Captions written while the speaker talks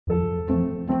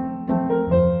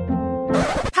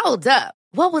Hold up.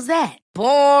 What was that?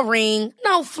 Boring.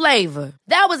 No flavor.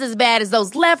 That was as bad as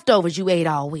those leftovers you ate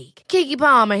all week. Keke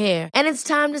Palmer here, and it's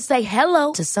time to say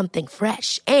hello to something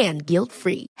fresh and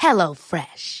guilt-free. Hello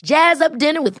Fresh. Jazz up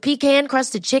dinner with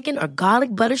pecan-crusted chicken or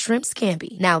garlic butter shrimp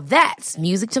scampi. Now that's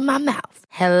music to my mouth.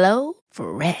 Hello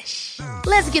Fresh.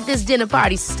 Let's get this dinner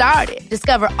party started.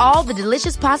 Discover all the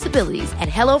delicious possibilities at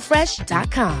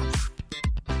hellofresh.com.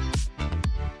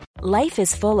 Life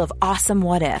is full of awesome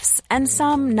what-ifs, and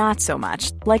some not so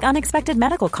much, like unexpected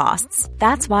medical costs.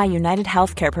 That's why United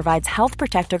Healthcare provides Health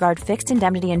Protector Guard fixed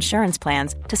indemnity insurance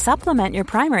plans to supplement your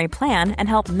primary plan and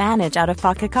help manage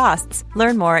out-of-pocket costs.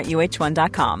 Learn more at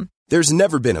uh1.com. There's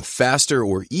never been a faster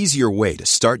or easier way to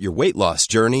start your weight loss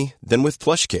journey than with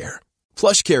PlushCare.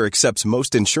 PlushCare accepts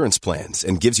most insurance plans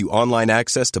and gives you online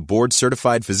access to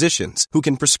board-certified physicians who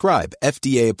can prescribe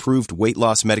FDA-approved weight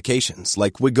loss medications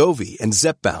like Wegovy and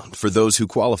Zepbound for those who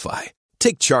qualify.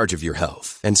 Take charge of your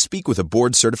health and speak with a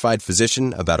board-certified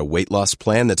physician about a weight loss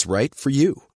plan that's right for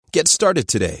you. Get started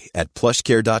today at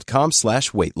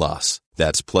plushcare.com/weightloss.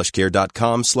 That's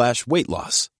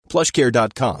plushcare.com/weightloss.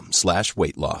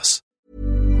 plushcare.com/weightloss.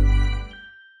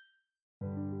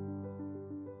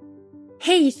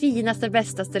 Hej finaste,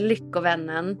 bästaste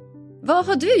lyckovännen. Vad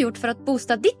har du gjort för att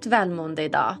boosta ditt välmående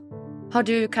idag? Har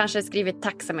du kanske skrivit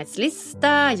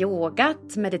tacksamhetslista,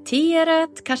 yogat, mediterat,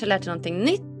 kanske lärt dig någonting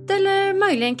nytt eller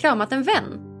möjligen kramat en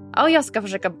vän? Ja, jag ska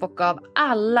försöka bocka av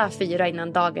alla 4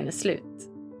 innan dagen är slut.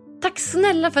 Tack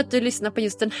snälla för att du lyssnar på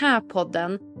just den här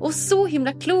podden och så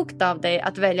himla klokt av dig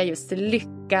att välja just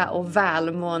lycka och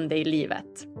välmående i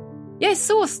livet. Jag är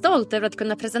så stolt över att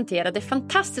kunna presentera det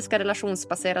fantastiska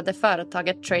relationsbaserade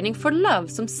företaget Training for Love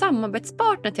som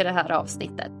samarbetspartner till det här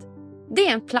avsnittet. Det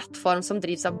är en plattform som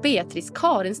drivs av Beatrice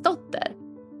Karinsdotter.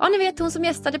 Ja, ni vet hon som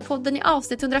gästade podden i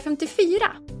avsnitt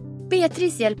 154.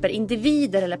 Beatrice hjälper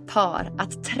individer eller par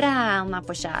att träna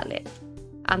på kärlek.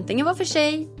 Antingen var för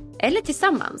sig eller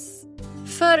tillsammans.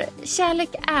 För kärlek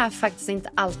är faktiskt inte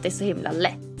alltid så himla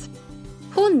lätt.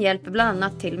 Hon hjälper bland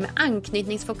annat till med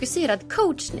anknytningsfokuserad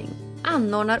coachning,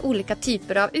 anordnar olika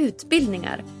typer av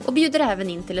utbildningar och bjuder även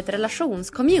in till ett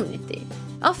relationscommunity.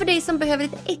 Ja, för dig som behöver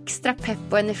lite extra pepp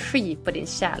och energi på din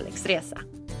kärleksresa.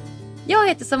 Jag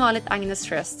heter som vanligt Agnes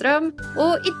Sjöström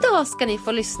och idag ska ni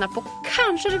få lyssna på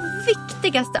kanske det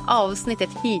viktigaste avsnittet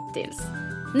hittills.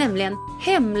 Nämligen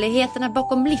hemligheterna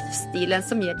bakom livsstilen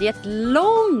som ger dig ett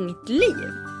långt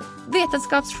liv.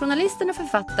 Vetenskapsjournalisten och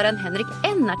författaren Henrik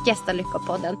Ennart gästar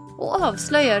Lyckopodden och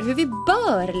avslöjar hur vi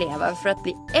bör leva för att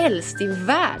bli äldst i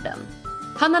världen.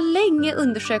 Han har länge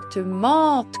undersökt hur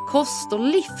mat, kost och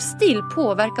livsstil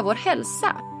påverkar vår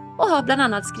hälsa och har bland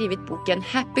annat skrivit boken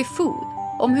Happy Food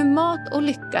om hur mat och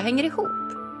lycka hänger ihop.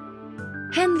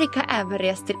 Henrik har även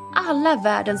rest till alla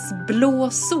världens blå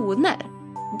zoner.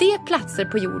 Det är platser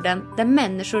på jorden där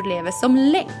människor lever som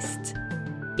längst.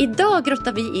 Idag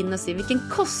grottar vi in oss i vilken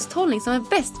kosthållning som är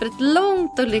bäst för ett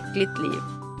långt och lyckligt liv.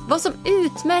 Vad som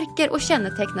utmärker och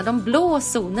kännetecknar de blå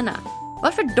zonerna.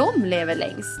 Varför de lever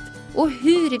längst. Och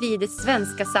hur vi i det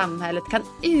svenska samhället kan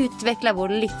utveckla vår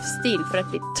livsstil för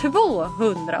att bli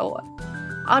 200 år.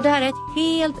 Ja, det här är ett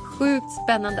helt sjukt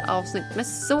spännande avsnitt med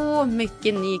så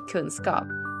mycket ny kunskap.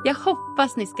 Jag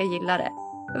hoppas ni ska gilla det.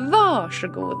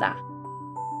 Varsågoda!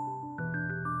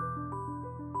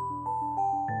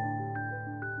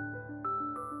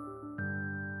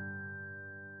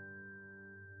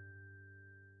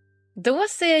 Då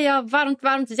säger jag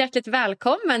varmt hjärtligt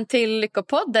välkommen till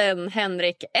Lyckopodden,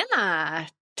 Henrik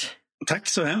Ennart. Tack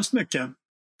så hemskt mycket.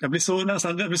 Jag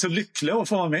blir så lycklig att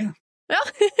få vara med. Ja,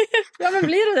 ja men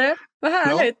blir det? Vad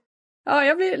härligt. Ja,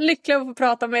 jag blir lycklig att få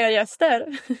prata med er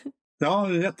gäster. Ja,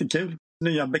 det är jättekul.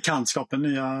 Nya bekantskaper,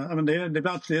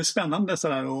 det är spännande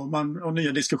sådär, och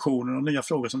nya diskussioner och nya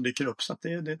frågor som dyker upp. Så att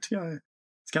det tycker jag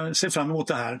ska se fram emot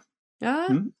det här. Ja,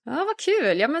 ja, vad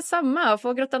kul. Ja, men samma.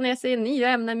 Få grotta ner sig i nya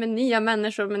ämnen med nya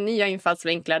människor med nya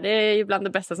infallsvinklar. Det är ju bland det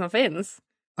bästa som finns.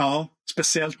 Ja,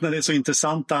 speciellt när det är så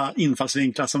intressanta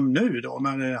infallsvinklar som nu då.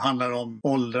 När det handlar om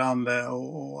åldrande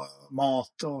och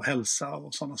mat och hälsa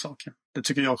och sådana saker. Det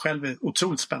tycker jag själv är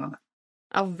otroligt spännande.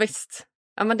 Ja, visst.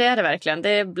 Ja, men det är det verkligen. Det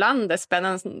är bland det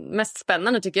mest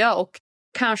spännande tycker jag. Och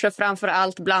kanske framför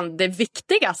allt bland det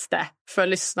viktigaste för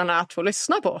lyssnarna att få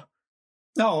lyssna på.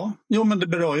 Ja, men det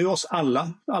berör ju oss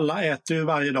alla. Alla äter ju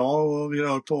varje dag och vi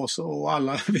rör på oss och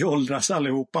vi åldras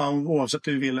allihopa oavsett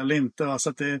hur vi vill eller inte. Så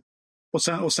att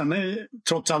och sen är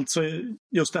trots allt så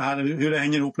just det här hur det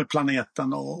hänger ihop med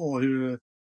planeten och hur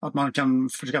att man kan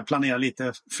försöka planera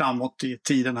lite framåt i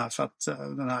tiden här för att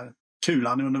den här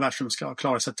kulan i universum ska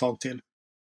klara sig ett tag till.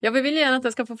 Ja, vi vill gärna att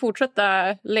det ska få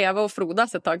fortsätta leva och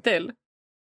frodas ett tag till.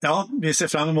 Ja, vi ser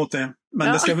fram emot det.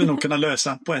 Men det ska vi nog kunna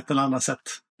lösa på ett eller annat sätt.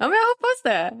 Ja, men jag hoppas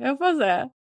det.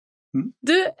 Mm.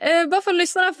 Du, bara för att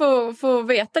lyssnarna får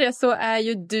veta det, så är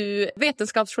ju du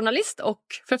vetenskapsjournalist och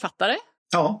författare.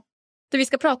 Ja. Det vi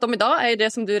ska prata om idag är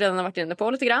det som du redan har varit inne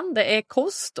på lite grann. Det är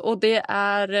kost och det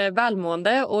är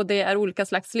välmående och det är olika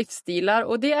slags livsstilar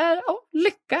och det är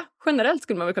lycka generellt,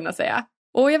 skulle man väl kunna säga.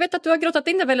 Och jag vet att du har grottat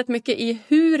in dig väldigt mycket i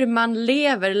hur man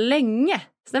lever länge.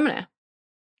 Stämmer det?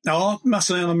 Ja,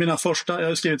 alltså en av mina första, jag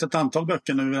har skrivit ett antal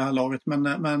böcker nu i det här laget, men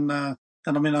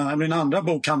en av min andra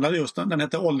bok handlade just om, den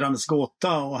heter Åldrandets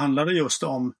gåta och handlade just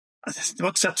om, det var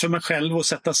ett sätt för mig själv att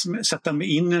sätta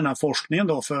mig in i den här forskningen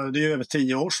då, för det är över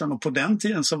 10 år sedan, och på den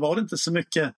tiden så var det inte så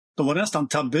mycket, då var det nästan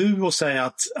tabu att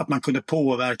säga att man kunde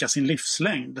påverka sin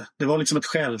livslängd. Det var liksom ett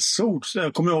skällsord.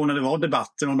 Jag kommer ihåg när det var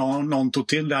debatter och någon tog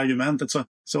till det argumentet,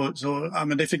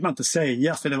 men det fick man inte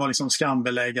säga, för det var liksom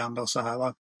skambeläggande och så här,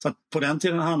 va? Så att på den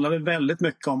tiden handlade det väldigt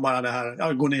mycket om bara det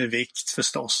här, gå ner i vikt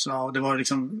förstås. Ja, och det var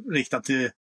liksom riktat till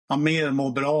mer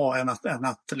må bra än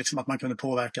att liksom att man kunde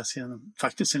påverka sin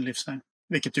livslängd.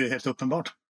 Vilket ju är helt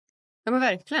uppenbart. Ja, men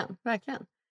verkligen, verkligen.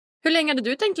 Hur länge hade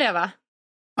du tänkt leva?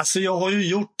 Alltså jag har ju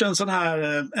gjort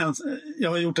jag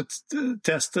har gjort ett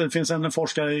test. Det finns en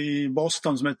forskare i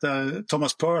Boston som heter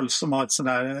Thomas Pearls som har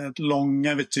ett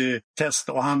långtest,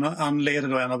 och han leder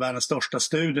då en av världens största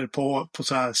studier på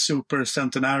så här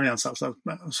supercentenarians, alltså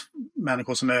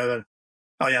människor som är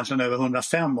egentligen över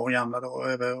 105 år gamla då,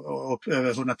 och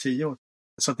över 110 år.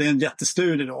 Så att det är en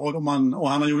jättestudie då, och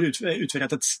han har ju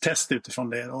utvecklat ett test utifrån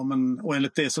det då, och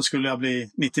enligt det så skulle jag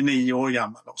bli 99 år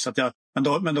gammal då. Så att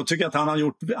men då tycker jag att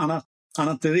han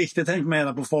har inte riktigt tänkt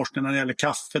med på forskningen när det gäller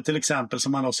kaffe till exempel,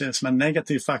 som han då ser som en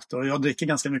negativ faktor. Jag dricker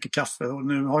ganska mycket kaffe och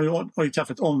nu har ju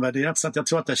kaffet omvärderats, så att jag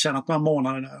tror att jag tjänat några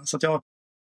månader där. Så att jag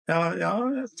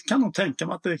kan nog tänka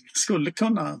mig att det skulle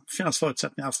kunna finnas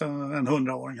förutsättningar för en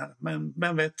 100-åring här. Men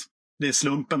vem vet, det är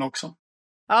slumpen också.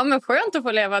 Ja, men skönt att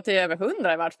få leva till över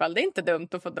 100 i vart fall. Det är inte dumt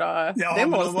att få dra det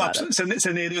målsnöret.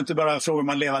 Sen är det ju inte bara frågan om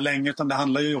man lever länge, utan det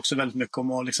handlar ju också väldigt mycket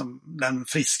om den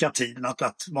friska tiden.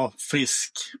 Att vara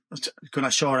frisk, att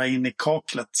kunna köra in i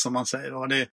kaklet som man säger. Och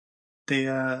det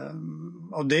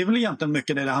är väl egentligen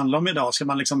mycket det handlar om idag.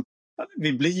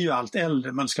 Vi blir ju allt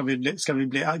äldre, men ska vi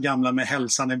bli gamla med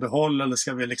hälsan i behåll, eller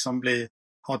ska vi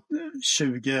ha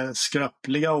 20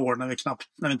 skröpliga år när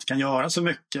vi inte kan göra så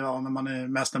mycket, när man är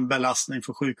mest en belastning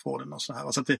för sjukvården och så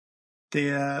här. Så att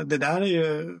det där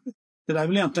är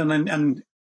väl egentligen en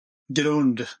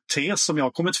grundtes som jag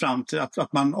har kommit fram till, att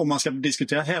om man ska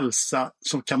diskutera hälsa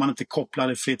så kan man inte koppla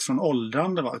det fritt från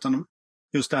åldrande, utan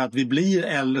just det här att vi blir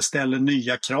äldre ställer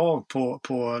nya krav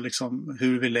på liksom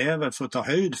hur vi lever för att ta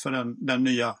höjd för den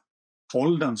nya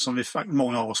åldern som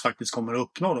många av oss faktiskt kommer att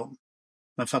uppnå då.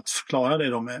 Men för att förklara det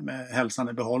då med hälsan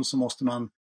i behåll så måste man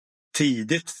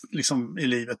tidigt liksom i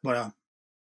livet börja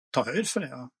ta höjd för det.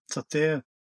 Ja. Så att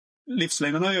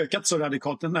livslängden har ökat så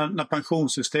radikalt. När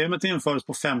pensionssystemet infördes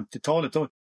på 50-talet och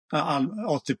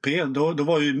ATP, då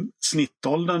var ju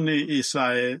snittåldern i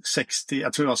Sverige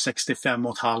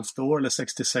 65,5 år eller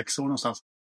 66 år någonstans.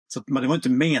 Så att det var inte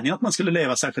meningen att man skulle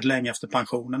leva särskilt länge efter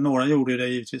pensionen. Några gjorde ju det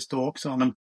givetvis då också,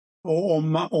 men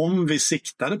om vi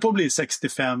siktade på att bli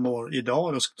 65 år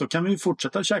idag, då kan vi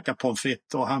fortsätta käka pommes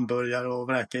frites och hamburgare och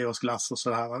vräka i oss glass och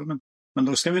sådär. Men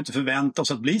då ska vi inte förvänta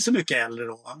oss att bli så mycket äldre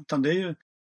då. Utan det är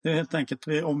helt enkelt,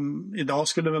 idag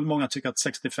skulle väl många tycka att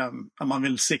 65, att man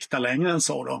vill sikta längre än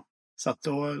så då. Så att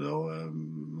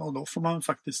då får man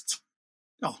faktiskt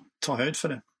ta höjd för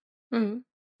det. Mm.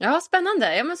 Ja,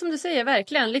 spännande. Ja, men som du säger,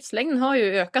 verkligen. Livslängden har ju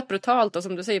ökat brutalt, och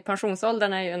som du säger,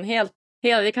 pensionsåldern är ju det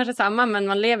är kanske samma, men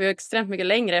man lever ju extremt mycket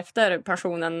längre efter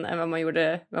pensionen än vad man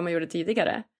gjorde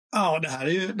tidigare. Ja, det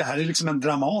här är liksom en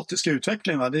dramatisk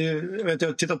utveckling. Va?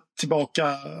 Jag tittar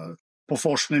tillbaka på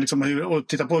forskning och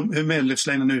tittar på hur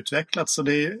medellivslängden utvecklats. Så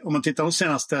om man tittar de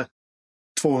senaste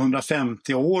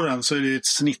 250 åren så är det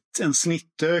en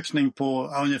snittökning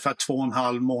på ungefär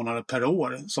 2,5 månader per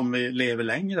år som vi lever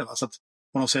längre. Va? Så att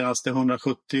på de senaste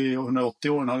 170 och 180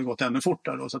 åren har det gått ännu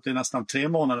fortare. Då, så att det är nästan 3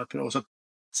 månader per år.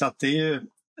 Så att det är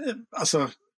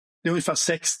det är ungefär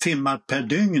 6 timmar per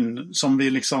dygn som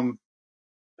vi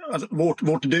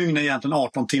vårt dygn är egentligen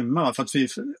 18 timmar, för att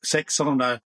 6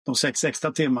 av de 6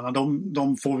 extra timmarna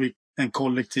de får vi en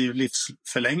kollektiv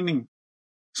livsförlängning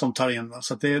som tar in. Va?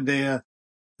 Så att det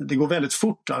går väldigt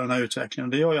fort där, den här utvecklingen.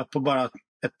 Det gör ju att på bara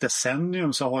ett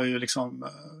decennium så har ju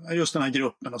just den här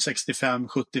gruppen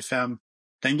 65-75,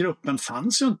 den gruppen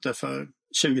fanns ju inte för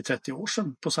 20-30 år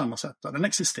sedan på samma sätt. Den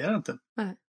existerar inte.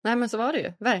 Nej, men så var det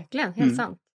ju. Verkligen, helt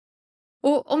sant.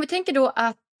 Och om vi tänker då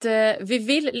att vi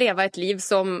vill leva ett liv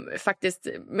som faktiskt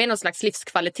med någon slags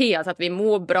livskvalitet. Alltså att vi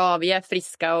mår bra, vi är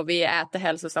friska och vi äter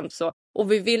hälsosamt så.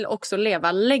 Och vi vill också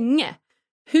leva länge.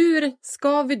 Hur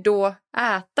ska vi då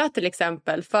äta till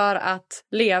exempel för att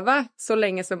leva så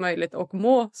länge som möjligt och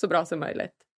må så bra som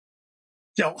möjligt?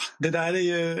 Ja, det där är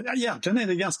ju, egentligen är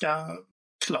det ganska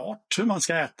klart hur man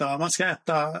ska äta. Man ska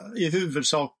äta i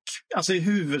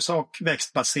huvudsak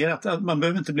växtbaserat. Man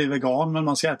behöver inte bli vegan, men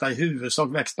man ska äta i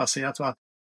huvudsak växtbaserat. Va?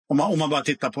 Om man bara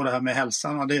tittar på det här med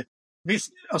hälsan. Va?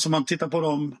 Alltså man tittar på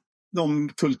de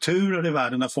kulturer i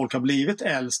världen där folk har blivit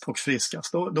äldst och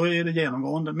friskast. Då är det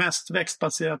genomgående mest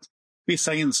växtbaserat.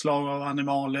 Vissa inslag av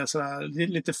animalier, sådär,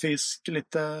 lite fisk,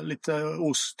 lite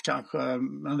ost kanske,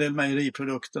 en del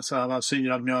mejeriprodukter, sådär,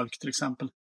 syrad mjölk till exempel,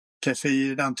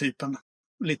 kefir, den typen,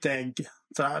 lite ägg.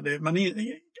 Sådär. Men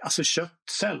alltså kött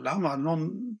sällan, va?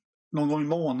 Någon gång i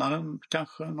månaden,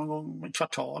 kanske någon gång i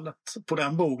kvartalet på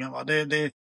den bogen. Va? Det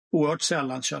är oerhört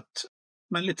sällan kött,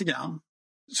 men lite grann.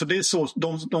 Så det är så,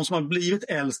 de som har blivit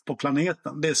äldst på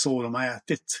planeten, det är så de har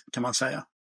ätit kan man säga.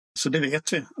 Så det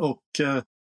vet vi. Och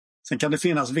sen kan det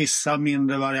finnas vissa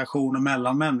mindre variationer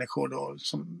mellan människor då,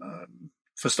 som,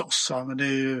 förstås. Ja, men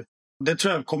det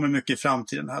tror jag kommer mycket i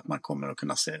framtiden här, att man kommer att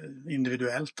kunna se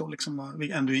individuellt då, liksom,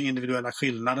 ändå individuella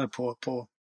skillnader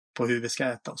på hur vi ska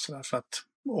äta och så där, för att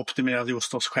optimera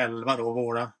just oss själva då,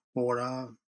 våra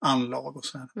anlag och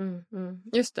så här.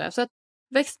 Just det, så att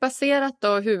växtbaserat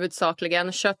då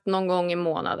huvudsakligen, kött någon gång i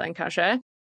månaden kanske.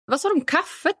 Vad sa du om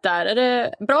kaffet där? Är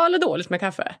det bra eller dåligt med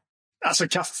kaffe? Alltså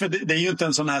kaffe, det är ju inte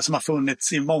en sån här som har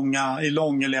funnits i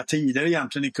långliga tider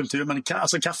egentligen i kulturen. Men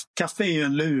alltså, kaffe är ju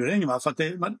en luring. Va? För att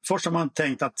först har man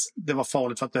tänkt att det var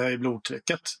farligt för att det höjer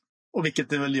blodtrycket. Och vilket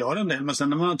det väl gör en del. Men sen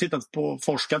när man har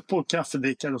forskat på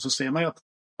kaffedrickare så ser man ju att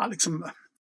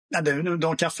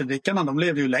de kaffedrickarna, de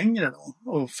lever ju längre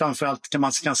då. Och framförallt kan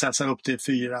man sätta upp till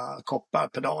 4 koppar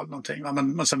per dag någonting. Va?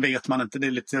 Men sen vet man inte, det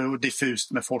är lite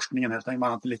diffust med forskningen helt enkelt. Man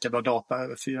har inte lika bra data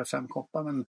över 4-5 koppar.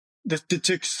 Men det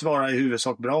tycks vara i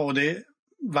huvudsak bra, och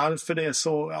varför det är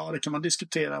så, ja, det kan man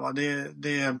diskutera. Va?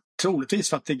 Det är troligtvis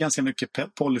för att det är ganska mycket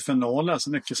polyfenoler, alltså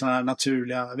mycket sådana här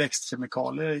naturliga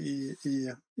växtkemikalier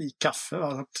i kaffe. Va?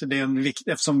 Att det är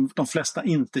eftersom de flesta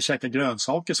inte käkar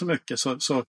grönsaker så mycket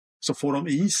så får de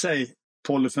i sig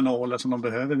polyfenoler som de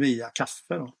behöver via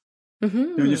kaffe. Då.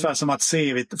 Mm-hmm. Det är ungefär som att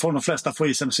de flesta får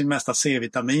i sig sin mesta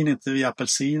C-vitamin, inte via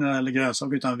apelsiner eller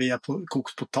grönsaker utan via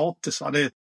kokt potatis. Va?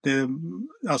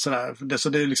 Så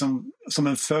det är liksom som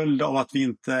en följd av att vi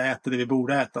inte äter det vi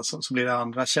borde äta, så blir det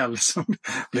andra källor som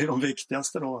blir de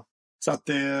viktigaste då. Så att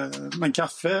men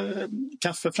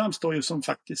kaffe framstår ju som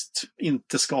faktiskt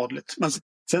inte skadligt. Men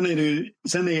sen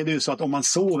är det ju så att om man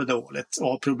sover dåligt och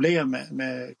har problem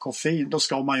med koffein, då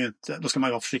ska man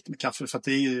vara försiktig med kaffe, för att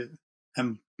det är ju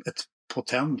ett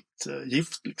potent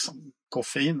gift liksom,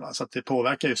 koffein, va? Så att det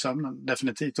påverkar ju sömnen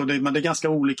definitivt. Men det är ganska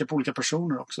olika på olika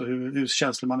personer också, hur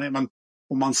känslig man är. Men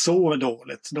om man sover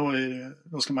dåligt,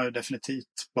 då ska man ju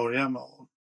definitivt börja med att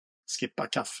skippa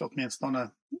kaffe åtminstone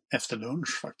efter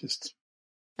lunch faktiskt.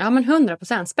 Ja, men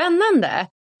 100%. Spännande!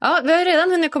 Ja, vi har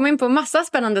redan hunnit komma in på massa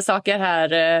spännande saker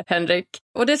här, Henrik.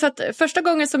 Och det är så att första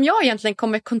gången som jag egentligen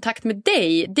kom i kontakt med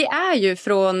dig, det är ju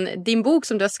från din bok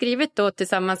som du har skrivit då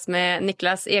tillsammans med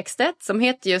Niklas Ekstedt, som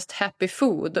heter just Happy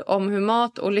Food, om hur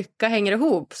mat och lycka hänger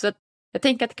ihop. Så att jag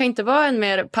tänker att det kan inte vara en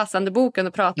mer passande bok än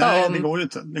att prata om. Nej, det går ju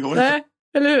inte. Nej,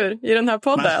 eller hur? I den här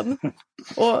podden.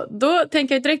 Och då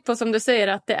tänker jag direkt på, som du säger,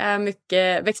 att det är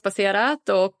mycket växtbaserat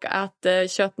och att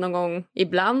kött någon gång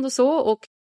ibland och så. Och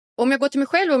om jag går till mig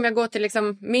själv, om jag går till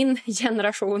liksom min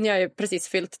generation, jag är precis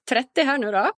fyllt 30 här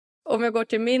nu då. Om jag går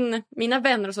till mina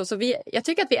vänner och så jag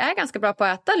tycker att vi är ganska bra på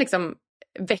att äta liksom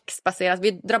växtbaserat.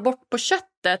 Vi drar bort på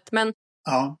köttet, men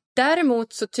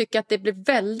däremot så tycker jag att det blir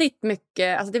väldigt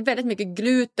mycket, alltså det är väldigt mycket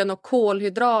gluten och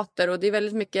kolhydrater, och det är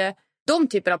väldigt mycket de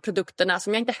typer av produkterna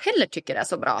som jag inte heller tycker är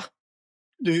så bra.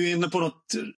 Du är inne på något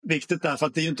viktigt där, för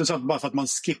att det är ju inte så att bara för att man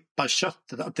skippar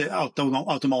köttet att det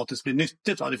automatiskt blir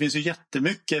nyttigt. Va? Det finns ju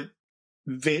jättemycket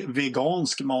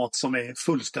vegansk mat som är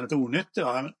fullständigt onyttig.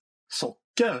 Va?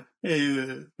 Socker är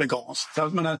ju veganskt.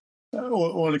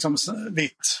 Och liksom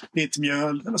vitt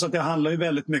mjöl. Så att det handlar ju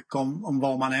väldigt mycket om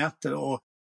vad man äter och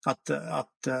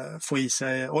att få i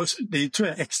sig. Och det tror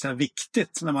jag är extra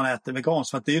viktigt när man äter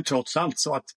veganskt, för att det är ju trots allt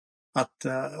så att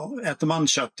äter man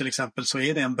kött till exempel, så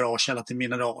är det en bra källa till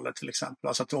mineraler till exempel.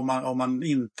 Alltså att om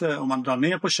man drar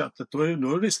ner på köttet,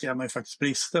 då riskerar man ju faktiskt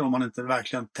brister om man inte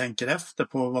verkligen tänker efter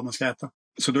på vad man ska äta.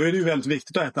 Så då är det ju väldigt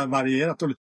viktigt att äta varierat. Och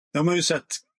det har man ju sett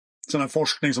sån här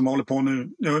forskning som håller på nu.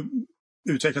 Det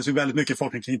utvecklas ju väldigt mycket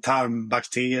forskning kring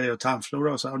tarmbakterier och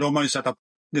tarmflora och så. Och då har man ju sett att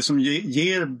det som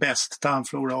ger bäst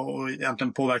tarmflora och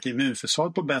egentligen påverkar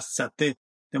immunförsvaret på bäst sätt, det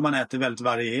är man äter väldigt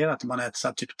varierat. Man äter så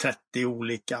här typ 30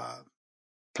 olika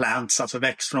plants, alltså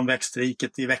från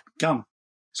växtriket i veckan.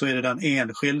 Så är det den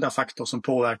enskilda faktor som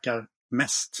påverkar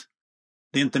mest.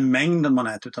 Det är inte mängden man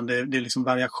äter, utan det är liksom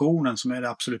variationen som är det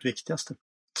absolut viktigaste.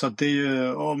 Så att det är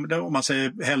ju, om man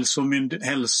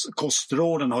säger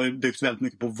kostråden har ju byggt väldigt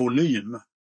mycket på volym.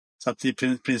 Så att i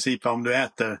princip om du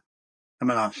äter, jag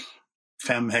menar,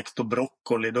 5 hektar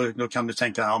broccoli, då kan du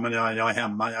tänka, ja men jag är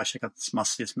hemma, jag har käkat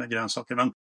massvis med grönsaker.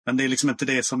 Men det är liksom inte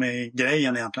det som är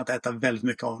grejen egentligen, att äta väldigt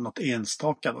mycket av något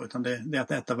enstaka då, utan det är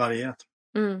att äta varierat.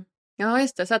 Mm. Ja,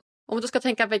 just det. Så att om du ska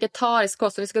tänka vegetarisk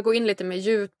kost, och vi ska gå in lite mer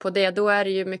djupt på det, då är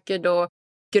det ju mycket då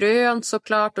grönt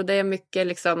såklart, och det är mycket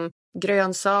liksom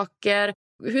grönsaker.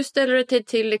 Hur ställer du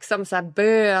till liksom så här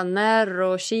bönor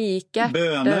och kikärtor?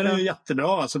 Bönor är ju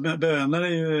jättebra. Alltså bönor är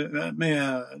ju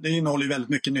det innehåller ju väldigt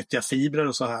mycket nyttiga fibrer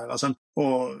och så här. Alltså,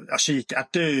 och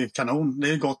kikärtor är ju kanon. Det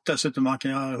är gott dessutom. Man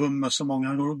kan göra hummus och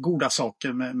många goda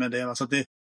saker med det. Alltså det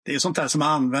är sånt där som har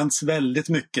använts väldigt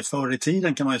mycket förr i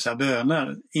tiden, kan man ju säga,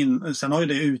 bönor. Sen har ju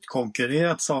det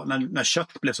utkonkurrerats när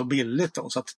kött blev så billigt då,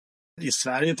 så att i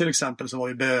Sverige till exempel så var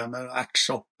ju bönor och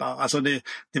ärtsoppa, alltså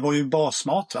det var ju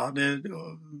basmat, va? Det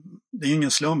är ju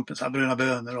ingen slump, så här, bruna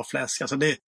bönor och fläsk, alltså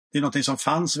det är någonting som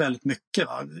fanns väldigt mycket,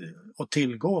 va? Att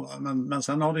tillgå, va? Men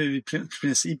sen har det ju i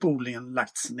princip odlingen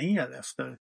lagts ner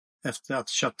efter att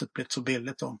köttet blivit så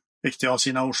billigt då, vilket har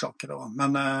sina orsaker då.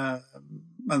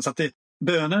 Men så att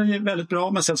bönor är väldigt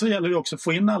bra, men sen så gäller det också att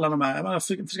få in alla de här, man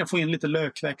ska få in lite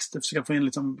lökväxter, försöka få in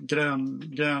liksom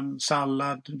grön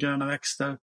sallad, gröna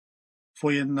växter.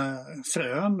 Få in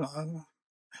frön, va?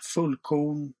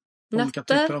 Fullkorn, olika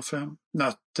typer av frön.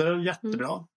 Nötter, jättebra.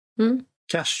 Mm.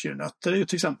 Cashewnötter är ju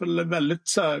till exempel väldigt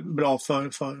så här, bra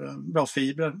för bra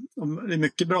fibrer. Det är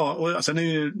mycket bra, och sen är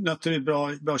ju nötter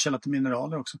bra källa till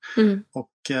mineraler också. Mm.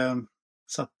 Och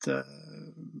så att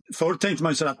förr tänkte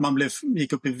man ju så att man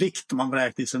gick upp i vikt om man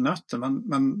vräkte i sig nötter,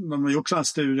 men man har gjort sådana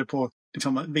studier på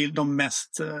liksom,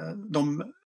 de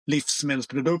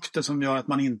livsmedelsprodukter som gör att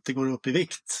man inte går upp i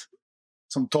vikt,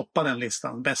 som toppar den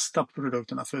listan, bästa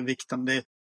produkterna för vikten,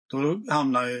 då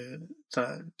hamnar ju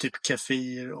sådär, typ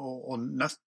kefir och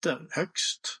nötter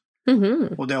högst.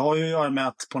 Mm-hmm. Och det har ju att göra med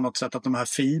att på något sätt att de här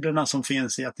fibrerna som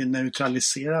finns i att det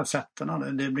neutraliserar fetterna,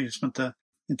 det blir liksom inte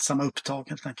samma upptag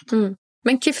helt enkelt. Mm.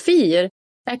 Men kefir,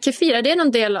 är det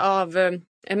någon del av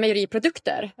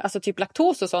mejeriprodukter? Alltså typ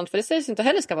laktos och sånt, för det sägs inte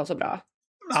heller ska vara så bra.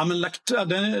 Ja, men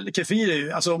kefir är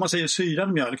ju, alltså om man säger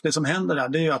syrad mjölk, det som händer där,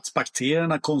 det är ju att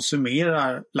bakterierna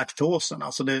konsumerar laktosen,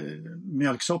 alltså det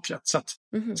mjölksockret.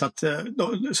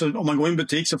 Så om man går i en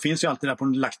butik så finns ju alltid där på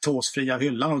den laktosfria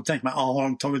hyllan, och då tänker man, har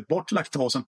de tagit bort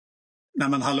laktosen? Nej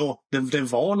men hallå, det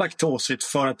var laktosfritt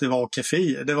för att det var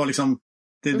kefir. Det var liksom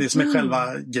det som är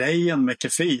själva grejen med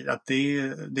kefir, att det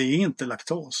är inte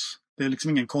laktos. Det är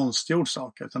liksom ingen konstgjord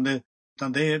sak, utan det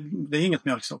är inget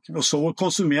mjölksocker. Och så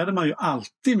konsumerade man ju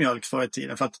alltid mjölk förr i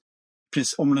tiden, för att,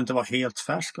 om den inte var helt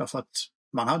färsk, för att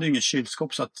man hade ju ingen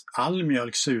kylskåp, så att all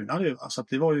mjölk surnade ju. Så att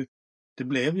det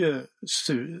blev ju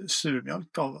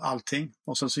surmjölk av allting,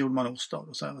 och sen så gjorde man ost av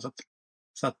det.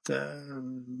 Så att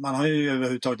man har ju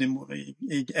överhuvudtaget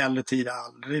i äldre tider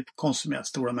aldrig konsumerat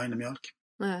stora mängder mjölk.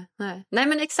 Nej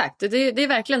men exakt, det är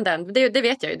verkligen den. Det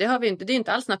vet jag ju. Det har vi inte. Det är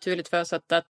inte alls naturligt för oss att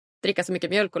dricka så mycket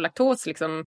mjölk och laktos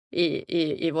liksom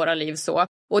i våra liv så.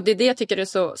 Och det är det jag tycker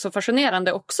är så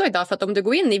fascinerande också idag, för att om du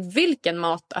går in i vilken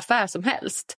mataffär som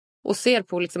helst och ser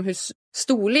på liksom hur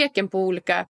storleken på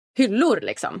olika hyllor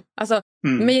liksom. Alltså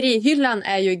mejerihyllan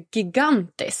är ju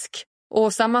gigantisk.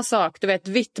 Och samma sak, du vet,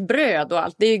 vitt bröd och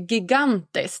allt, det är ju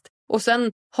gigantiskt. Och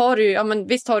sen har du,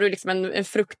 visst har du liksom en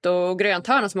frukt- och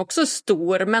grönthörna som också är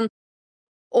stor, men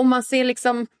om man ser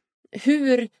liksom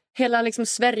hur hela liksom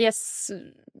Sveriges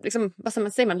liksom, vad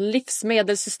säger man,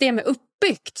 livsmedelssystem är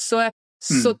uppbyggt, så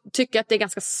tycker jag att det är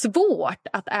ganska svårt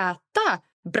att äta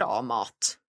bra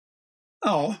mat.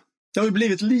 Ja, det har ju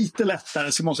blivit lite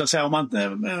lättare, så måste jag säga,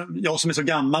 jag som är så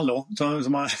gammal då.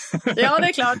 Ja, det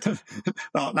är klart.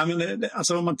 Ja, nej, men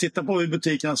alltså, om man tittar på hur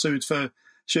butikerna såg ut för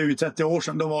 20-30 år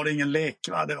sedan, då var det ingen lek.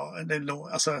 Va?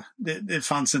 Det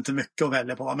fanns inte mycket att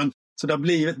välja på. Va? Så det har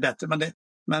blivit bättre.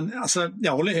 Men alltså,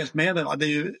 jag håller helt med dig. Va?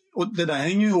 Och det där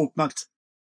hänger ju ihop med att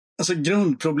alltså,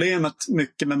 grundproblemet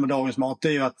mycket med dagens mat är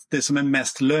ju att det som är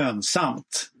mest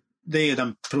lönsamt, det är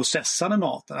den processade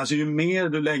maten. Alltså ju mer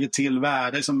du lägger till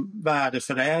värde, som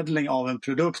värdeförädling av en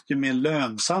produkt, ju mer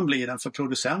lönsam blir den för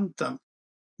producenten.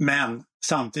 Men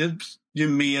samtidigt, ju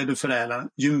mer du förädlar,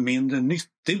 ju mindre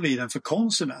nyttig blir den för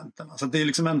konsumenten. Alltså det är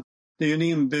liksom det är ju en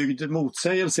inbyggd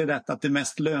motsägelse i detta, att det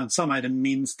mest lönsamma är det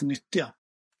minst nyttiga.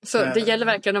 Så det gäller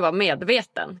verkligen att vara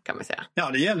medveten, kan man säga. Ja,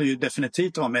 det gäller ju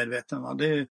definitivt att vara medveten. Va?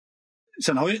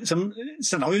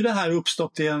 Sen har ju det här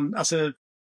uppstått i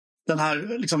den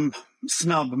här liksom,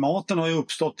 snabbmaten har ju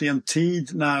uppstått i en tid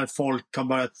när folk har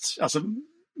börjat, alltså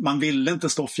man ville inte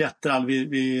stå fjättrad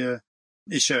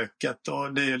i köket,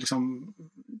 och det är liksom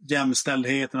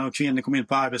jämställdheten och kvinnor kom in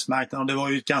på arbetsmarknaden, och det var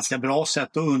ju ett ganska bra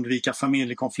sätt att undvika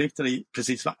familjekonflikter i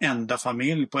precis varenda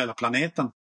familj på hela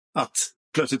planeten, att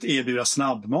plötsligt erbjuda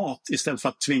snabbmat istället för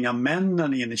att tvinga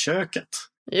männen in i köket.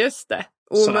 Just det,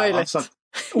 omöjligt.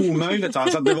 Omöjligt.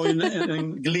 Alltså, det var ju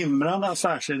en glimrande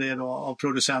affärsidé då av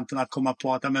producenterna att komma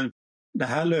på att det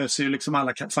här löser ju liksom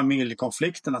alla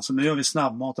familjekonflikterna, så nu gör vi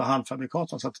snabbmat och halvfabrikat.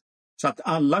 Så att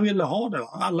alla ville ha det.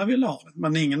 Alla ville ha det,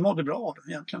 men ingen mådde bra av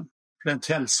det egentligen, rent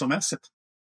hälsomässigt.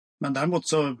 Men däremot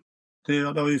så det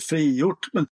har ju frigjort.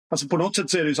 Men alltså på något sätt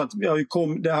så är det ju så att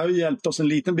det har ju hjälpt oss en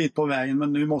liten bit på vägen,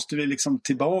 men nu måste vi liksom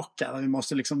tillbaka. Vi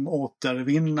måste liksom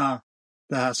återvinna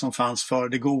det här som fanns för,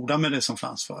 det goda med det som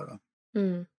fanns för.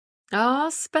 Mm. Ja,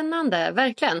 spännande,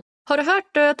 verkligen. Har du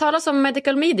hört talas om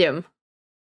medical medium?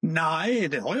 Nej,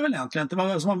 det har jag väl egentligen inte.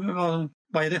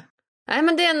 Vad är det? Nej,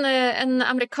 men det är en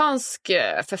amerikansk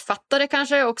författare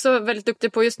kanske, också väldigt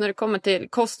duktig på just när det kommer till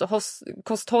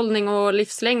kosthållning och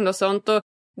livslängd och sånt. Och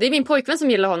det är min pojkvän som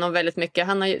gillar honom väldigt mycket.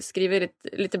 Han har ju skrivit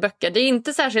lite böcker. Det är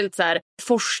inte särskilt så här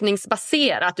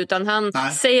forskningsbaserat, utan han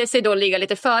säger sig då ligga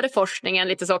lite före forskningen,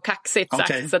 lite så kaxigt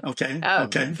sagt. Okej.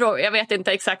 Jag vet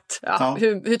inte exakt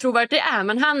hur trovärdigt det är,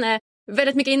 men han är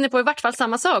väldigt mycket inne på i vart fall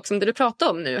samma sak som det du pratar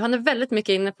om nu. Han är väldigt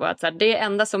mycket inne på att så här, det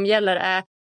enda som gäller är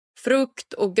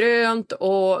frukt och grönt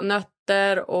och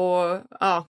nötter och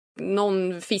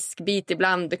någon fiskbit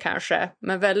ibland kanske,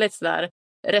 men väldigt sådär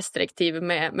restriktiv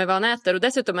med vad han äter. Och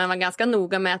dessutom är man ganska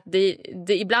noga med att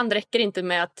det ibland räcker inte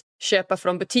med att köpa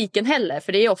från butiken heller,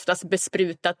 för det är oftast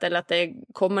besprutat eller att det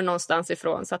kommer någonstans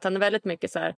ifrån. Så att han är väldigt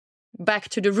mycket så här back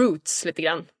to the roots lite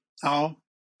grann. Ja,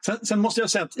 sen måste jag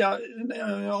säga att jag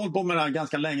har hållit på med det här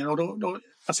ganska länge, och då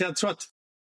alltså jag tror att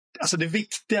alltså det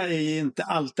viktiga är inte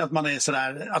alltid att man är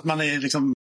sådär, att man är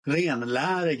liksom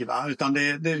renlärig, va? Utan det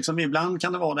är liksom, ibland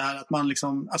kan det vara det här att man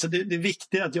liksom, alltså det är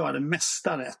viktigt att göra det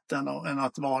mesta rätt än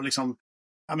att vara liksom,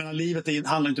 jag menar, livet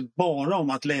handlar inte bara om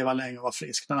att leva länge och vara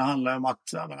frisk, utan det handlar om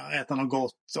att äta något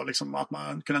gott och liksom att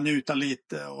man kunna njuta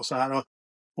lite och så här,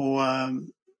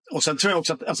 och sen tror jag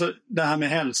också att alltså, det här med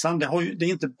hälsan, det är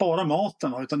inte bara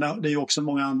maten, utan det är ju också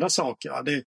många andra saker, va?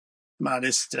 Det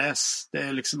är stress, det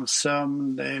är liksom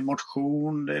sömn, det är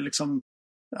motion, det är liksom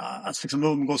att liksom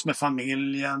umgås med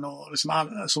familjen och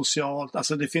liksom socialt.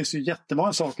 Alltså det finns ju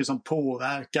jättemånga saker som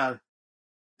påverkar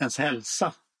ens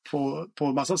hälsa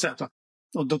på massa sätt.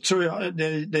 Och då tror jag,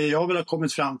 det jag väl har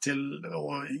kommit fram till,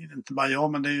 och inte bara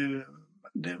jag, men det är ju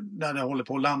där det håller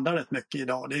på att landa rätt mycket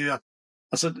idag, det är ju att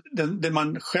alltså,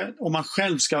 om man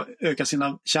själv ska öka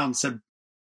sina chanser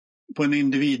på en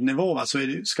individnivå, va, så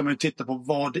ska man ju titta på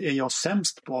vad är jag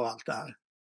sämst på av allt det här.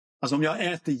 Alltså om jag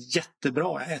äter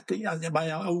jättebra,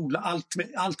 jag odlar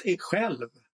allt är själv,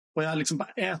 och jag liksom bara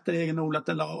äter egenodlat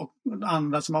och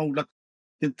andra som har odlat,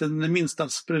 inte det minsta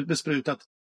besprutat,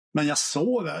 men jag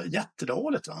sover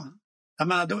jättedåligt, va. Jag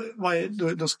menar,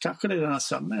 då kanske det är den här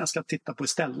sömnen jag ska titta på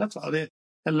istället, va.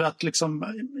 Eller att liksom,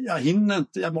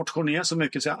 jag motionerar så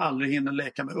mycket så jag aldrig hinner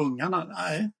leka med ungarna.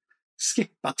 Nej,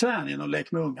 skippa träningen och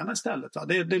lek med ungarna istället, va.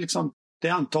 Det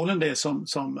är antagligen det som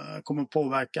kommer att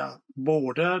påverka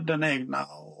både den egna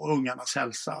och ungarnas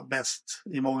hälsa bäst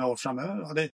i många år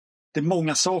framöver. Det är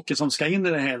många saker som ska in i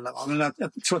det hela. Va? Men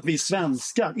jag tror att vi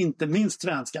svenskar, inte minst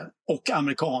svenskar och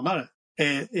amerikanare,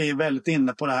 är väldigt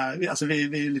inne på det här. Alltså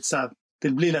vi är lite så här, det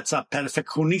blir lite så här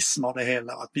perfektionism av det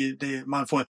hela. Att man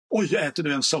får, oj, äter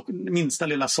du minsta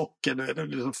lilla socker, du är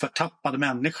liksom förtappad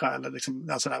människa. Eller liksom,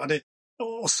 alltså där,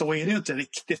 och så är det ju inte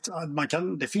riktigt.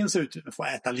 Det finns utrymme för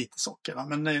att äta lite socker, va?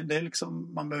 Men det är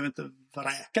liksom, man behöver inte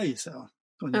vräka i sig, va?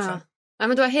 Ungefär. Ja,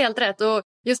 men du har helt rätt. Och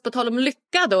just på tal om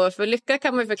lycka då, för lycka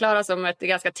kan man ju förklara som ett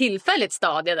ganska tillfälligt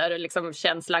stadie där liksom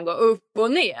känslan går upp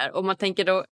och ner. Om man tänker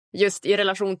då just i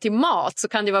relation till mat, så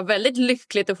kan det vara väldigt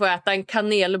lyckligt att få äta en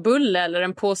kanelbulle eller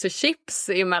en påse chips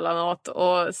emellanåt,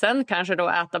 och sen kanske då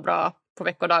äta bra på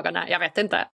veckodagarna. Jag vet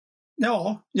inte.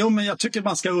 Ja, men jag tycker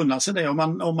man ska unna sig det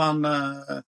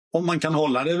om man kan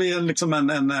hålla det vid liksom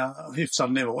en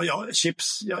hyfsad nivå. Ja,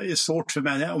 chips är svårt för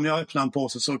mig. Om jag öppnar en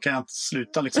påse så kan jag inte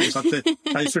sluta. Liksom, så att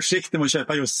jag är försiktig med att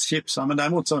köpa just chips. Men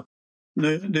däremot så,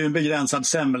 det är en begränsad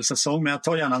semmelsäsong, men jag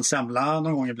tar gärna en semla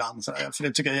någon gång ibland. Så för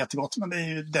det tycker jag är jättegott. Men det är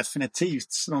ju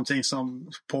definitivt någonting som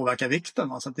påverkar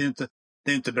vikten. Så att det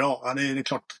är inte bra. Det är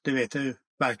klart, det vet jag ju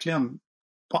verkligen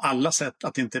på alla sätt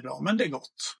att det inte är bra. Men det är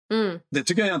gott. Det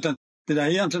tycker jag egentligen. Det där är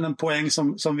egentligen en poäng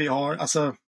som vi har.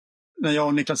 Alltså, när jag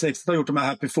och Niklas Ekstedt har gjort de här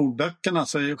Happy Food-böckerna,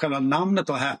 så är själva namnet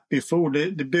då Happy Food,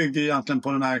 det bygger egentligen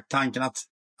på den här tanken att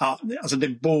alltså det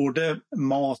är både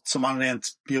mat som man rent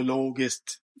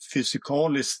biologiskt,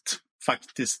 fysikaliskt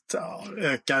faktiskt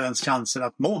ökar ens chanser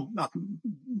att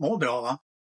må bra. Va?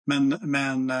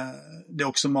 Men det är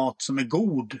också mat som är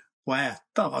god att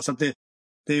äta. Va? Så att det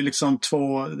är liksom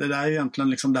det där är egentligen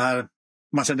liksom det här,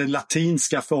 man säger det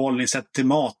latinska förhållningssättet till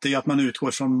mat, det är att man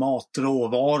utgår från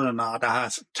matråvarorna. Det här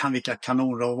vilka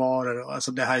kanonråvaror,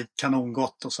 alltså det här är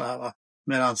kanongott och så här. Va?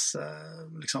 Medans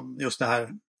liksom just det här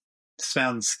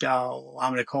svenska och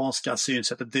amerikanska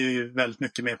synsättet, det är ju väldigt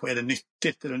mycket mer på är det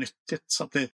nyttigt? Så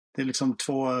att det är liksom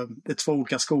två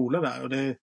olika skolor där, och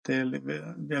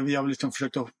vi har liksom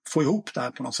försökt att få ihop det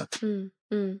här på något sätt.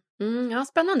 Ja,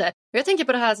 spännande. Jag tänker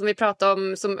på det här som vi pratar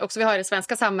om, som också vi har i det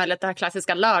svenska samhället, det här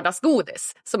klassiska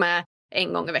lördagsgodis som är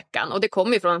en gång i veckan. Och det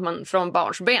kommer ju från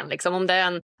barnsben. Liksom. Om det är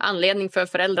en anledning för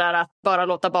föräldrar att bara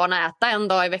låta barn äta en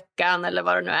dag i veckan eller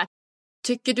vad det nu är.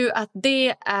 Tycker du att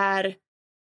det är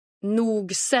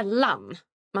nog sällan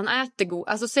man äter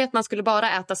alltså säg att man skulle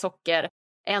bara äta socker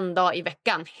en dag i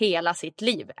veckan hela sitt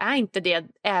liv. Är inte det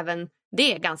även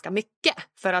det ganska mycket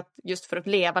för att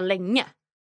leva länge?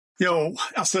 Jo,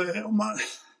 alltså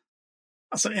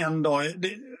en dag,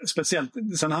 speciellt,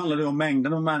 sen handlar det om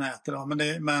mängden man äter då,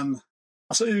 men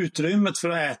alltså utrymmet för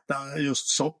att äta just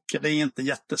socker, det är inte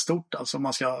jättestort alltså om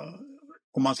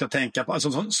man ska tänka på,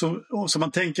 alltså så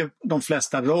man tänker de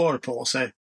flesta rör på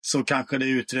sig, så kanske det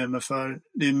är utrymme för,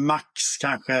 det är max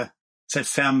kanske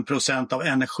 5% av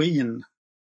energin,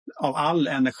 av all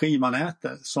energi man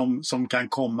äter som kan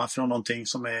komma från någonting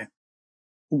som är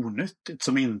onyttigt,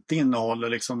 som inte innehåller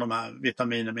liksom de här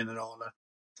vitaminer och mineraler.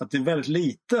 Så att det är väldigt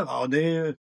lite. Va? Och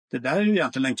det där är ju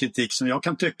egentligen en kritik som jag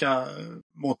kan tycka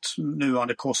mot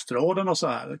nuvarande kostråden och så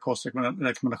här,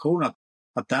 kostrekommendationer,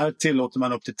 att där tillåter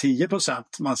man upp till 10%,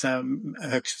 man säger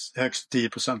högst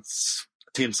 10%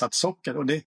 tillsatt socker,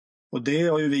 och det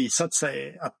har ju visat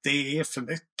sig att det är för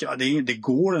mycket. Det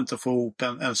går inte att få ihop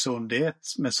en sund diet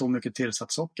med så mycket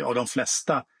tillsatt socker, och de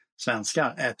flesta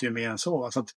svenskar äter ju mer än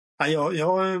så. Så att,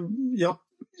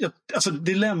 alltså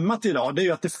dilemmat idag, det är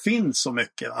ju att det finns så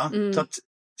mycket. Va?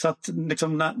 Så att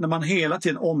liksom när man hela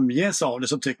tiden omges av det,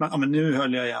 så tycker man men nu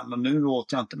höll jag igen och nu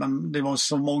åt jag inte. Men det var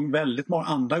så väldigt många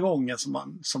andra gånger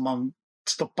som man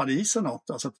stoppade i sig något.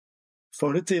 Alltså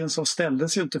förr i tiden så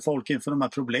ställdes ju inte folk inför de här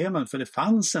problemen, för det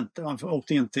fanns inte. Man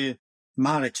åkte in till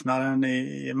marknaden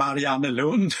i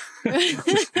Mariannelund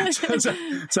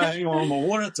så här en gång om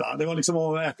året. Va? Det var liksom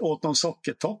åt någon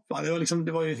sockertopp. Va?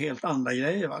 Det var ju helt andra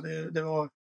grejer. Va?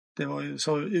 Det var ju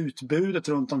så, utbudet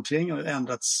runt omkring har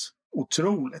ändrats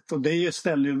otroligt. Och det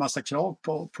ställer ju en massa krav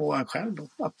på en själv.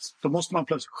 Då måste man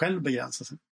plötsligt själv begränsa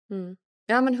sig.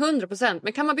 Ja, men 100%.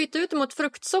 Men kan man byta ut det mot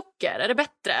fruktsocker? Är det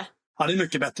bättre? Ja, det är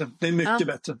mycket bättre. Det är mycket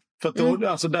bättre. För att då,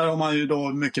 alltså, där har man ju då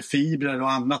mycket fibrer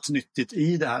och annat nyttigt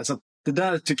i det här. Så det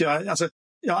där tycker jag, alltså,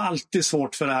 jag har alltid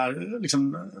svårt för det här.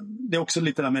 Liksom, det är också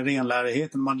lite där med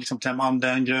renlärigheten. Man liksom tänker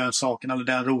den grönsaken eller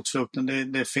den rotfrukten,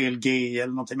 det är fel G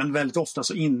eller någonting. Men väldigt ofta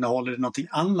så innehåller det någonting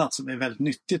annat som är väldigt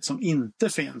nyttigt som inte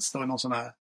finns då i någon sån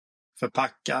här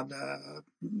förpackad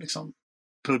liksom,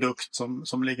 produkt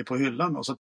som ligger på hyllan. Och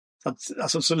så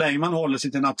alltså, så länge man håller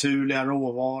sig till naturliga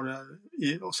råvaror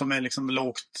som är liksom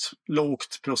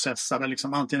lågt processade,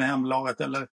 liksom, antingen hemlagat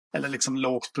eller liksom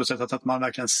lågt processat, så att man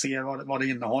verkligen ser vad det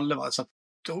innehåller. Va? Så att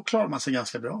då klarar man sig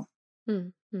ganska bra.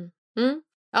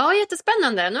 Ja,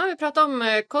 jättespännande. Nu har vi pratat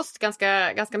om kost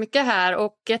ganska mycket här,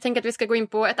 och jag tänker att vi ska gå in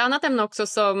på ett annat ämne också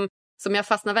som jag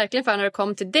fastnar verkligen för när det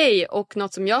kom till dig, och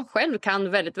något som jag själv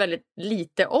kan väldigt, väldigt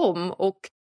lite om, och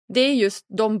det är just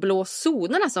de blå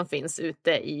zonerna som finns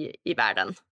ute i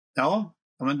världen. Ja,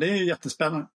 men det är ju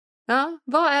jättespännande. Ja,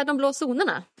 vad är de blå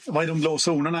zonerna? Vad är de blå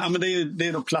zonerna? Ja, men det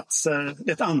är då platser,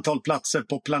 ett antal platser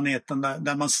på planeten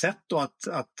där man sett då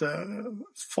att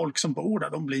folk som bor där,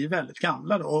 de blir väldigt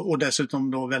gamla då, och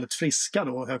dessutom då väldigt friska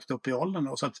då, högt upp i åldern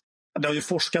då. Så att det har ju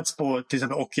forskats på till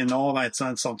exempel Okinawa, ett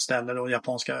sånt ställe då,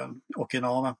 japanska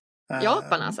Okinawa.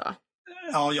 Japan alltså?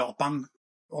 Ja, Japan.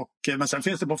 Men sen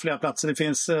finns det på flera platser. Det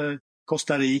finns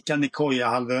Costa Rica,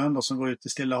 Nicoya-halvön då, som går ut i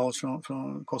Stilla havet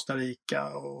från Costa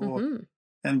Rica, och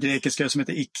en grekisk ö som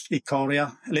heter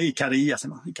Ikaria,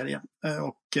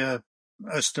 och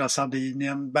östra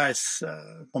Sardinien,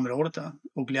 bergsområdet där,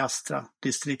 och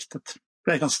Gliastra-distriktet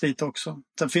räknas dit också.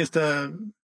 Sen finns det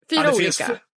 4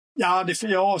 olika.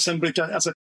 Sen brukar,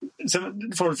 alltså,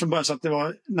 sen från början så att det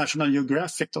var National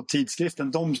Geographic och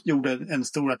tidskriften, de gjorde en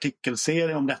stor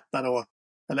artikelserie om detta då,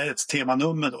 eller ett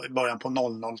temanummer då i början på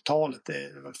 00-talet, det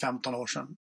är 15 år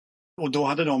sedan. Och då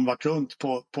hade de varit runt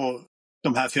på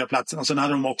de här 4 platserna. Och sen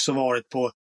hade de också varit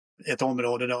på ett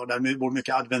område där det bor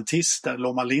mycket adventister,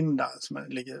 Loma Linda, som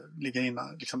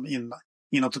ligger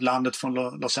inåt landet från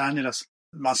Los Angeles.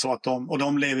 Man sa att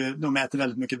de äter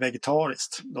väldigt mycket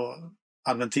vegetariskt, då,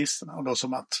 adventisterna, och då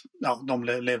som att de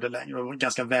levde längre och var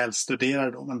ganska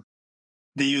välstuderade då. Men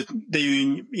det är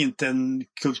ju inte en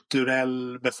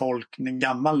kulturell befolkning,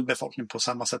 gammal befolkning på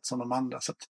samma sätt som de andra.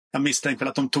 Så att jag misstänker väl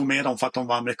att de tog med dem för att de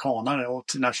var amerikanare och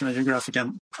till National Geographic,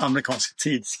 en amerikansk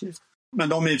tidskrift. Men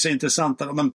de är ju så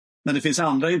intressanta. Men det finns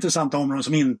andra intressanta områden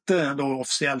som inte då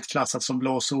officiellt klassats som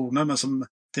blå zoner, men som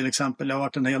till exempel, jag har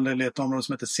varit en hel del i ett område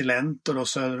som heter Cilento då,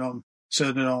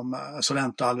 söder om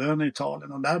Sorrentohalvön i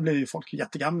Italien, och där blir ju folk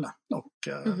jättegamla.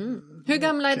 Hur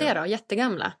gamla är det då?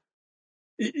 Jättegamla?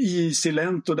 I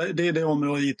Cilento, det är det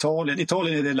område i Italien.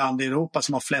 Italien är det land i Europa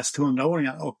som har flest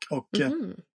 100-åringar och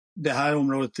det här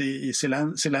området i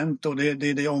Cilento, det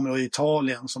är det område i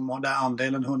Italien som har där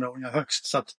andelen 100-åringar högst.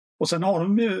 Så att, och sen har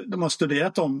de har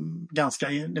studerat dem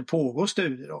det pågår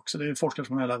studier också. Det är forskare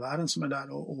från hela världen som är där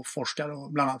och forskar,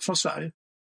 och bland annat från Sverige.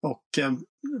 Och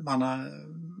man har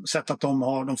sett att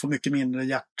de får mycket mindre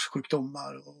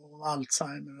hjärtsjukdomar och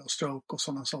Alzheimer och stroke och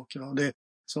sådana saker. Och det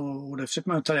försöker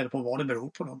man ta reda på vad det beror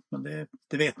på då. Men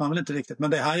det vet man väl inte riktigt.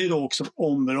 Men det här är ju då också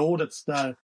området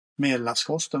där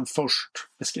Medelhavskosten först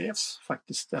beskrevs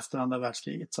faktiskt efter andra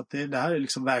världskriget. Så att det här är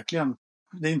liksom verkligen,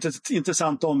 det är ett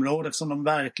intressant område eftersom de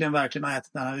verkligen har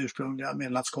ätit den här ursprungliga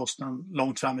Medelhavskosten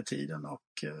långt fram i tiden. Och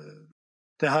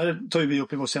det här tar vi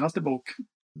upp i vår senaste bok,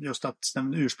 just att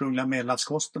den ursprungliga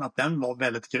Medelhavskosten, att den var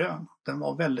väldigt grön. Den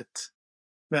var väldigt,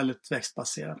 väldigt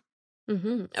växtbaserad.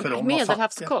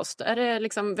 Medelhavskost, är det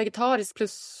liksom vegetarisk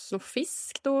plus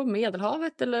fisk då,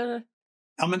 Medelhavet eller?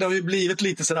 Ja, men det har ju blivit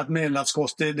lite så att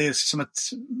Medelhavskost, det är som ett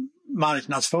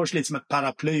marknadsförs lite som ett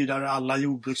paraply där alla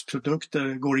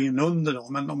jordbruksprodukter går in under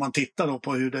dem. Men om man tittar då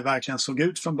på hur det verkligen såg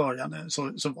ut från början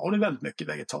så var det väldigt mycket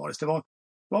vegetariskt. Det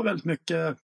var väldigt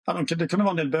mycket, det kunde vara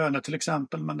en del bönor till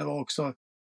exempel, men det var också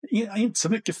inte så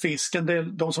mycket fisk.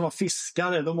 De som var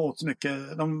fiskare, de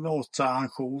åt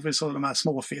ansjovis och de här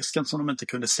småfisken som de inte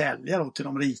kunde sälja då till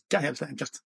de rika helt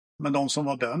enkelt. Men de som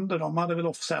var bönder, de hade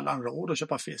väl sällan råd att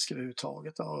köpa fisk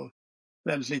överhuvudtaget, och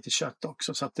väldigt lite kött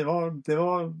också. Så att det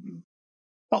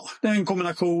är en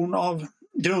kombination av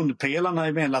grundpelarna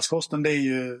i Medelhavskosten. Det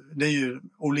är ju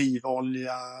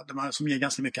olivolja, som ger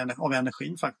ganska mycket av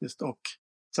energin faktiskt. Och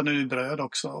sen är det bröd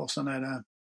också, och sen är det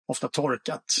ofta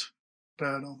torkat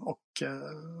bröd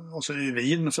och så är det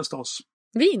vin förstås.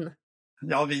 Vin?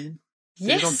 Ja, vin.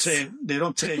 Yes. Det är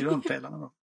de tre grundpelarna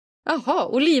då. Jaha,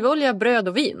 olivolja, bröd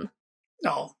och vin?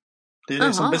 Ja, det är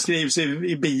det som beskrivs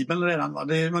i Bibeln redan. Va?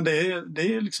 Det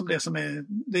är liksom det som är...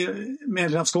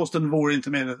 Medelhavskosten vore inte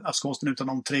Medelhavskosten utan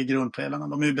de tre grundpelarna.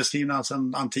 De är ju beskrivna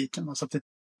sedan antiken. Va? Så att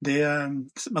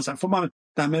men sen får man...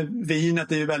 Det här med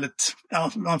vinet är ju väldigt...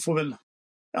 Ja, man får väl...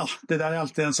 Ja, det där är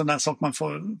alltid en sån där sak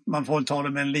man får ta det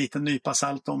med en liten nypa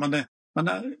salt då. Men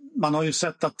man har ju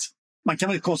sett att... Man kan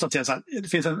väl konstatera så här, det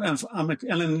finns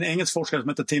en engelsk forskare som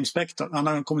heter Tim Spector. Han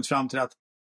har kommit fram till att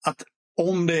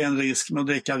om det är en risk med att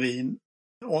dricka vin,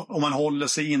 om man håller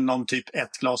sig inom typ 1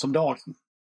 glas om dagen.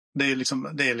 Det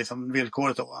är liksom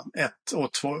villkoret då. 1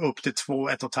 och 2, upp till 2,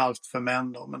 1,5 för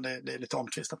män då, men det är lite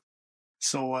omtvistat.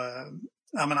 Så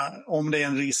jag menar, om det är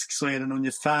en risk så är den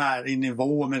ungefär i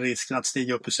nivå med risken att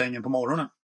stiga upp ur sängen på morgonen.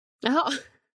 Jaha.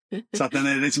 Så att det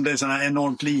är en sån här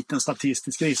enormt liten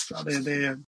statistisk risk.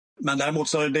 Men däremot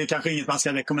så är det kanske inget man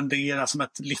ska rekommendera som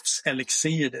ett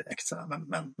livselixir direkt. Så.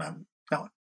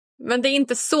 Men det är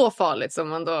inte så farligt som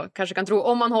man då kanske kan tro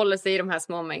om man håller sig i de här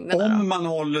små mängderna. Om man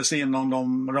håller sig inom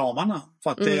de ramarna.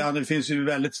 För att det finns ju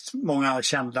väldigt många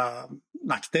kända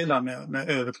nackdelar med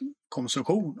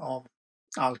överkonsumtion av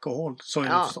alkohol. Så är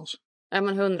det förstås. Ja,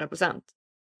 men 100%.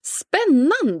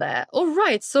 Spännande! All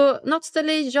right, så något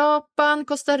ställe i Japan,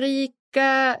 Costa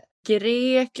Rica...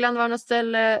 Grekland var något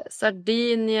ställe,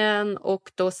 Sardinien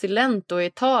och då Cilento i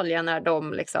Italien är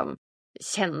de liksom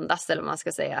kändaste, eller man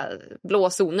ska säga, blå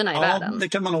zonerna i världen. Ja, det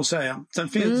kan man nog säga.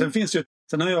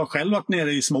 Sen har jag själv varit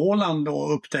nere i Småland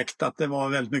och upptäckt att det var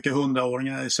väldigt mycket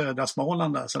 100-åringar i södra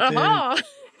Småland där. Så att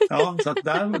så att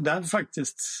där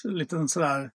faktiskt lite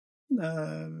sådär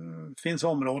finns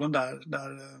områden där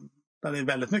det är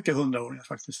väldigt mycket 100-åringar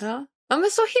faktiskt. Ja,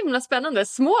 men så himla spännande.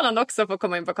 Småland också får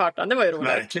komma in på kartan. Det var ju roligt.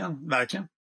 Verkligen.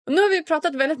 Och nu har vi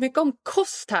pratat väldigt mycket om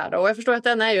kost här då. Och jag förstår att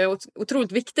den är ju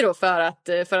otroligt viktig då för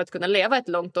att kunna leva ett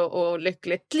långt och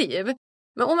lyckligt liv.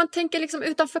 Men om man tänker liksom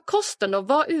utanför kosten då.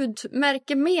 Vad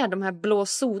utmärker med de här blå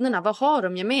zonerna? Vad har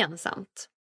de gemensamt?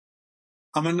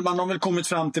 Ja, men man har väl kommit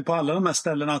fram till på alla de här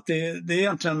ställena att det är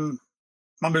egentligen...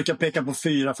 Man brukar peka på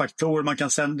 4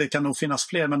 faktorer. Det kan nog finnas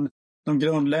fler, men de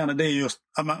grundläggande, det är just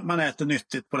att man äter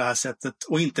nyttigt på det här sättet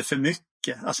och inte för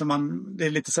mycket. Alltså det är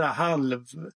lite sådär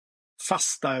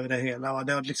halvfasta över det hela. Va?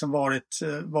 Det har liksom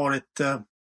varit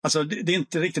alltså det är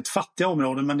inte riktigt fattiga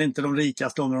områden, men det är inte de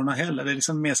rikaste områdena heller. Det är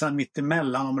liksom mer sådär mitt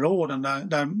emellan-områden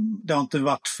där det har inte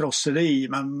varit frosseri,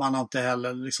 men man har inte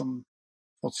heller liksom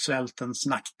fått svältens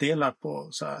nackdelar på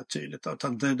så här tydligt.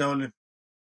 Utan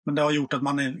men det har gjort att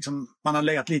man har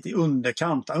legat lite i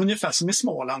underkant. Ungefär som i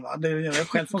Småland. Va? Jag är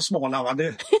själv från Småland. Va? Det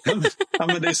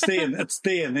är ett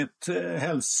stenigt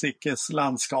helsikes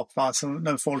landskap. Va? Så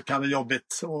när folk hade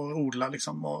jobbigt att odla.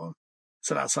 Liksom, och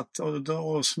sådär. Så att,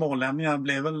 och smålänningar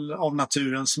blev väl av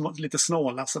naturen lite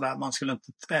snåla. Sådär. Man skulle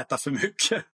inte äta för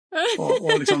mycket.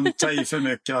 och liksom ta i för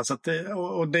mycket. Va? Så att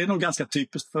och det är nog ganska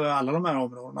typiskt för alla de här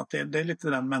områdena. Att det är lite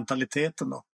den mentaliteten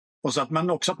då. Och så att man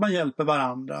också att man hjälper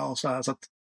varandra och så här.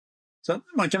 Så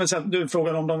man kan väl säga att du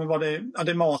frågade om det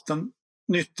är maten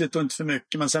nyttigt och inte för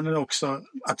mycket, men sen är det också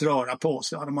att röra på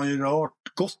sig. Ja, de har ju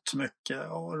rört gott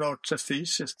mycket och rört sig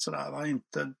fysiskt sådär, va?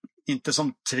 Inte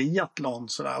som triathlon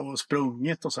sådär och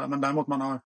sprungit och sådär, men däremot man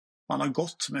har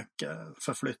gått mycket,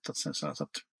 förflyttat sig sådär, så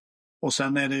att, och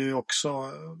sen är det ju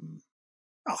också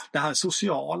det här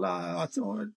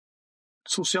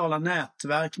sociala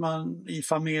nätverk i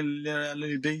familjer eller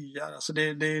i byar. Alltså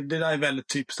det där är väldigt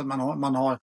typiskt att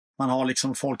man har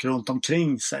liksom folk runt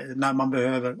omkring sig när man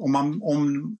behöver.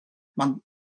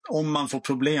 Om man får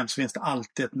problem så finns det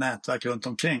alltid ett nätverk runt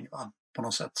omkring, va? På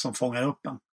något sätt som fångar upp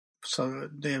en. Så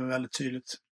det är väldigt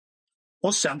tydligt.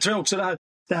 Och sen tror jag också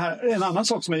det här en annan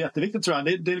sak som är jätteviktigt tror jag.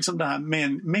 Det är liksom det här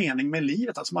mening med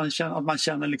livet. Alltså man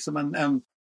känner liksom en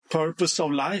purpose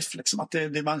of life. Liksom. Att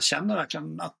det man känner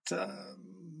verkligen att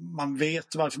man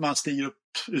vet varför man stiger upp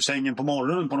ur sängen på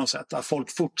morgonen på något sätt. Att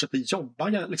folk fortsätter jobba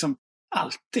liksom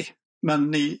alltid.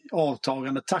 Men i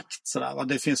avtagande takt. Sådär, va?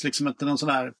 Det finns liksom inte någon sån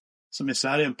här, som i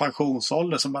Sverige, en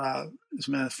pensionsålder som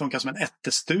funkar som en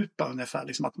ättestupa ungefär.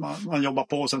 Liksom att man jobbar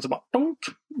på och sen så bara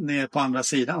ner på andra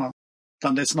sidan. Va?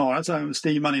 Utan det är snarare så här,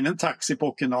 stiger man in en taxi på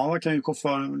Okinawa kan ju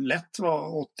chauffören lätt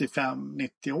vara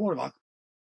 85-90 år. Va?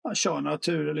 Man kör några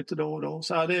turer lite då och då.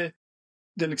 Så här,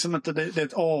 det är liksom inte, det är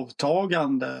ett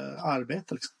avtagande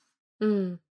arbete. Liksom.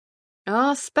 Mm.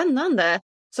 Ja, spännande.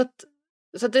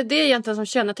 Så det är det egentligen som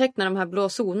kännetecknar de här blå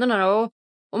zonerna. Och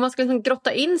om man ska liksom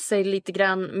grotta in sig lite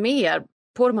grann mer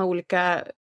på de här olika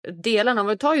delarna. Om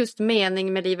vi tar just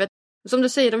mening med livet. Som du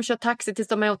säger, de kör taxi tills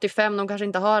de är 85. De kanske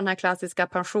inte har den här klassiska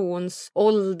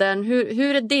pensionsåldern.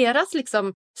 Hur är deras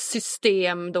liksom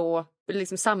system då,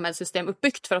 liksom samhällssystem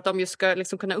uppbyggt för att de just ska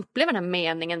liksom kunna uppleva den här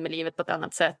meningen med livet på ett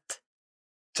annat sätt?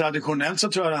 Traditionellt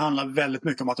så tror jag det handlar väldigt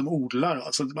mycket om att de odlar.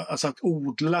 Alltså att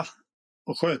odla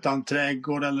och sköta en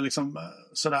trädgård eller liksom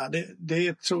sådär.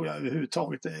 Det tror jag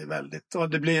överhuvudtaget är väldigt. Och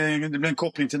det blir en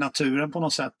koppling till naturen på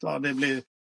något sätt. Va? Det blir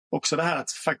också det här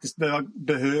att faktiskt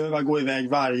behöva gå iväg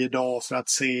varje dag för att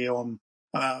se om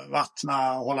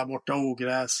vattna och hålla borta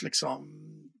ogräs. Liksom.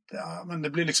 Ja, men det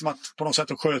blir liksom att på något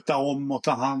sätt att sköta om och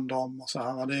ta hand om och så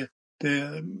här. Va?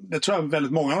 Det tror jag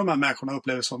väldigt många av de här människorna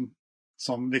upplever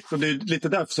som viktigt. Och det är lite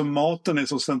därför som maten är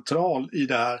så central i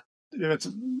det här. Jag vet,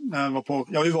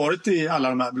 jag har ju varit i alla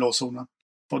de här blåzonerna.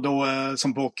 Och då,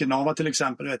 som på Okinawa till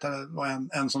exempel, det var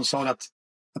en som sa att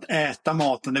äta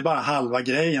maten, det är bara halva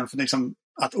grejen. För liksom,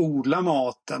 att odla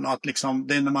maten och att liksom,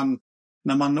 det är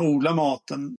när man odlar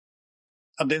maten,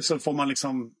 det så får man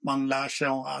liksom, man lär sig,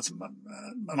 alltså,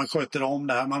 man sköter om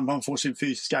det här, man får sin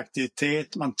fysiska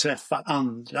aktivitet, man träffar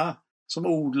andra som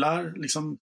odlar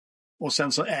liksom, och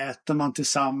sen så äter man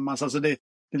tillsammans. Alltså det är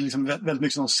liksom väldigt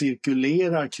mycket som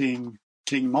cirkulerar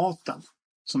kring maten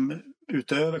som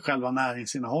utöver själva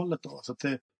näringsinnehållet då. Så att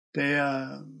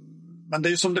men det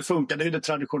är ju som det funkar, det är ju det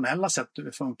traditionella sättet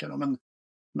det funkar då.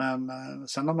 Men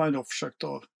sen har man ju då försökt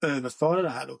att överföra det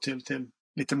här då till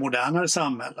lite modernare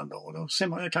samhällen då. Och då ser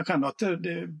man kanske ändå att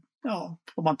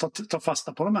om man tar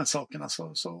fasta på de här sakerna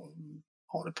så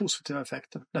har det positiva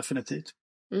effekter, definitivt.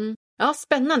 Mm. Ja,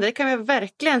 spännande. Det kan vi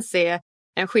verkligen se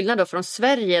en skillnad då från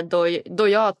Sverige då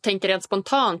jag tänker rent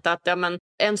spontant att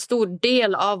en stor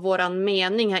del av våran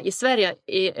mening här i Sverige,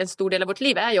 en stor del av vårt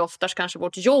liv är ju oftast kanske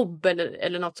vårt jobb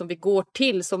eller något som vi går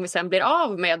till som vi sen blir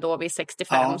av med då vid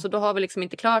 65. Ja. Så då har vi liksom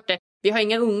inte klart det. Vi har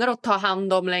inga ungar att ta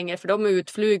hand om längre för de är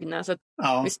utflugna. Så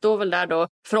vi står väl där då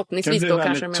förhoppningsvis då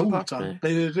kanske med en partner.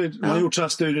 Man har gjort så här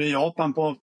studier i Japan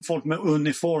på folk med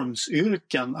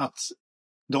uniformsyrken att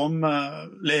de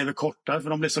lever kortare för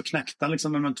de blir så knäckta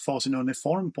liksom, när de inte får sin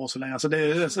uniform på så länge. Alltså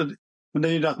men det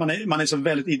är ju det att man är så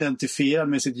väldigt identifierad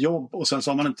med sitt jobb och sen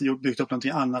så har man inte byggt upp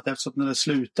någonting annat eftersom när det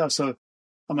slutar så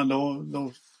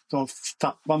då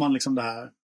tappar man liksom det här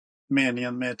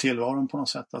meningen med tillvaron på något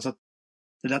sätt. Alltså,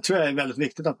 det där tror jag är väldigt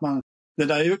viktigt att man det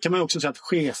där kan man ju också säga att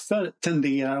chefer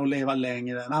tenderar att leva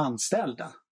längre än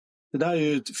anställda. Det där är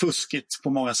ju fuskigt på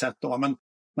många sätt då,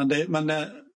 men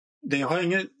det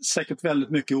hänger säkert väldigt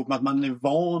mycket ihop med att man är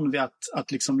van vid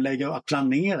att liksom att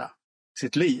planera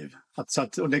sitt liv.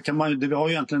 Och det har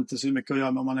ju egentligen inte så mycket att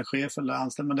göra med om man är chef eller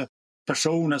anställd, men det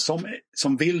personer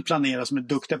som vill planera, som är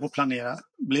duktiga på att planera,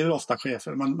 blir ofta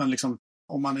chefer. Men liksom,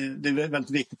 det är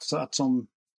väldigt viktigt att som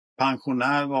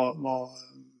pensionär vara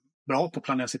bra på att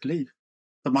planera sitt liv.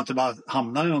 Så att man inte bara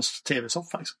hamnar i någon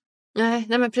tv-soffa. Liksom. Nej,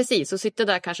 men precis. Och sitta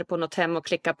där kanske på något hem och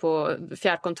klicka på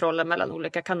fjärrkontroller mellan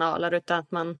olika kanaler, utan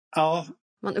att man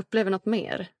upplever något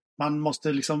mer. Man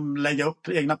måste liksom lägga upp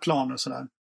egna planer och sådär.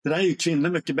 Det där är ju kvinnor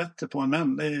mycket bättre på än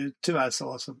män. Det är ju tyvärr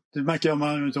så. Alltså. Det märker jag om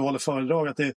man inte håller föredrag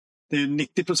att det är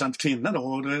 90% kvinnor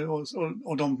då.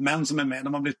 Och de män som är med,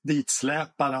 de har blivit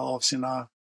ditsläpade av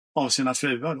sina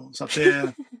fruar då.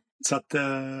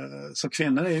 Så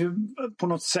kvinnor är ju på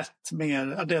något sätt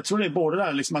mer, jag tror det är både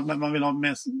där liksom att man vill ha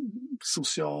mer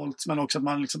socialt, men också att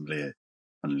man liksom blir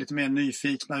lite mer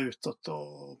nyfikna utåt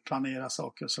och planera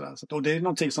saker och sådär. Och det är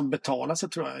någonting som betalar sig,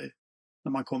 tror jag,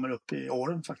 när man kommer upp i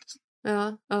åren faktiskt.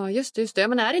 Ja, just det.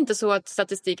 Men är det inte så att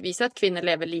statistik visar att kvinnor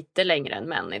lever lite längre än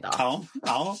män idag?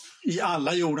 Ja, i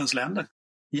alla jordens länder.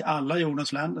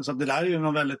 Så det där är ju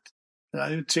det där är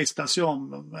ju tvistas ju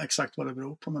om exakt vad det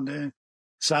beror på, men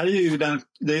Sverige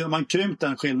är ju man krympt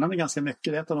den skillnaden ganska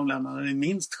mycket. Det är ett av de länderna, det är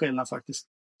minst skillnad faktiskt.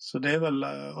 Så det är väl,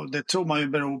 och det tror man ju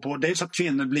beror på dels att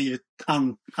kvinnor blivit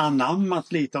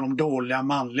anammat lite av de dåliga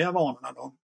manliga vanorna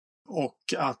då.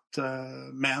 Och att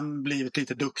män blivit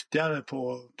lite duktigare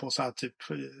på så här typ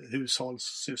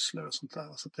hushållssysslor och sånt där.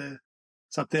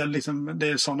 Så att det är liksom, det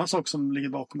är sådana saker som ligger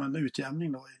bakom en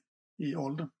utjämning då i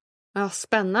åldern. Ja,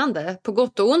 spännande. På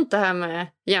gott och ont det här med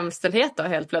jämställdhet då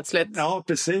helt plötsligt. Ja,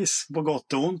 precis. På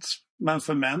gott och ont. Men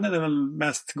för män är det väl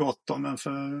mest gott då. Men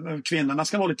för kvinnorna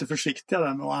ska vara lite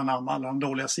försiktigare med att anamma alla de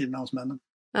dåliga sidorna hos männen.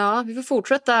 Ja, vi får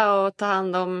fortsätta att ta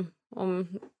hand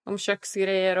om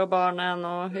köksgrejer och barnen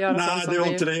och göra sånt som Nej, det var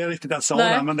inte det riktigt jag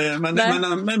sa.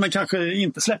 Men kanske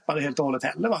inte släppa det helt och hållet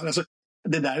heller. Va? Alltså,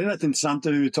 det där är rätt intressant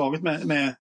överhuvudtaget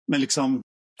med liksom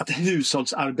att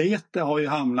hushållsarbete har ju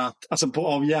hamnat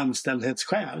av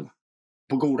jämställdhetsskäl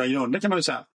på goda grunder, kan man ju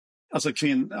säga. Alltså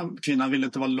kvinnan vill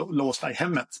inte vara låsta i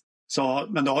hemmet.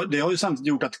 Men det har ju samtidigt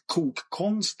gjort att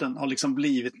kokkonsten har liksom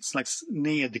blivit en slags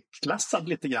nedklassad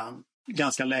lite grann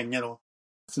ganska länge då.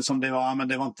 Som det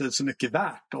var inte så mycket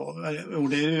värt då. Och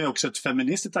det är ju också ett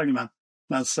feministiskt argument.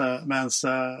 Men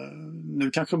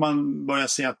nu kanske man börjar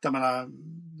se att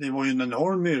det var ju en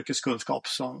enorm yrkeskunskap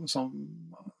som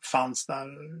fanns där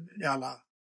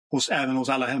även hos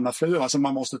alla hemmafruar. Alltså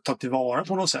man måste ta tillvara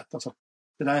på något sätt. Alltså,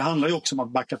 det där handlar ju också om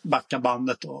att backa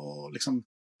bandet och liksom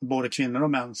både kvinnor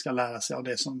och män ska lära sig av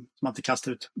det som man inte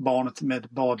kastar ut barnet med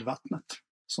badvattnet,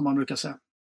 som man brukar säga.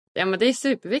 Ja, men det är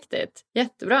superviktigt.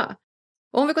 Jättebra.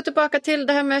 Och om vi går tillbaka till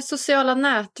det här med sociala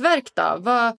nätverk då.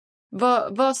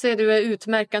 Vad ser du är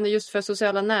utmärkande just för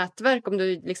sociala nätverk om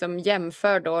du liksom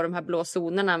jämför då de här blå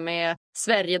zonerna med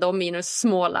Sverige då minus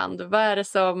Småland? Vad är det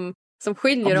som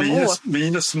skiljer dem åt?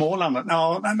 Minus Småland?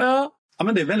 Ja,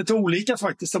 men det är väldigt olika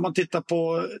faktiskt. Om man tittar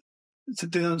på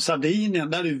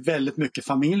Sardinien, där är det väldigt mycket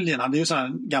familjerna. Det är ju så här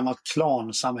ett gammalt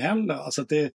klansamhälle. Alltså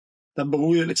där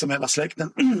bor ju liksom hela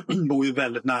släkten bor ju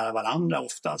väldigt nära varandra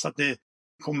ofta. Så att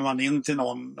kommer man in till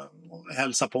någon och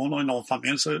hälsar på någon i någon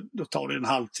familj, så då tar det en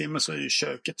halvtimme så är ju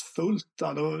köket fullt.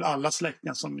 Då alla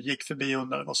släktingar som gick förbi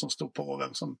undrade vad som stod på och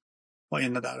vem som var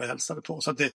inne där och hälsade på.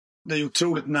 Så att det är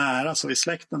otroligt nära så i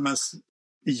släkten. Men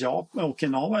i Japan och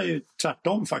Okinawa är ju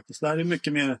tvärtom faktiskt. Där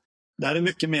är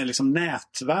mycket mer liksom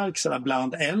nätverk så där,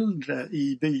 bland äldre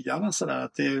i byarna.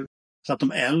 Så att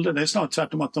de äldre, det är snarare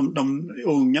tvärtom att de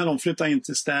unga de flyttar in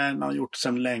till städerna och gjort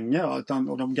sedan länge.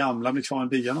 Och de gamla blir kvar i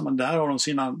byarna. Men där har de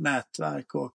sina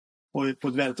nätverk och på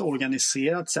ett väldigt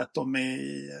organiserat sätt de är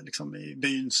i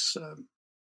byns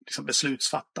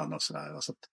beslutsfattande och sådär.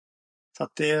 Så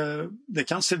att det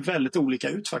kan se väldigt olika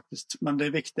ut faktiskt. Men det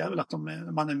viktiga är väl att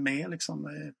man är med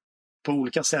på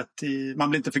olika sätt. Man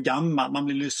blir inte för gammal, man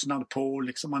blir lyssnad på,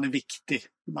 man är viktig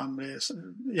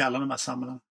i alla de här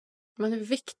sammanhangen. Man är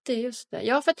viktig, just det.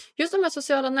 Ja, för just de här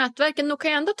sociala nätverken, då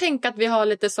kan jag ändå tänka att vi har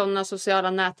lite sådana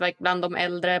sociala nätverk bland de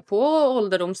äldre på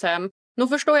ålderdomshem. Nu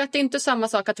förstår jag att det inte är samma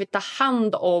sak att vi tar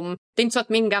hand om. Det är inte så att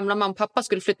min gamla mamma och pappa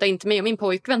skulle flytta in till mig och min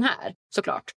pojkvän här,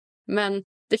 såklart. Men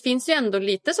det finns ju ändå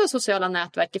lite så sociala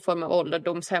nätverk i form av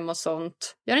ålderdomshem och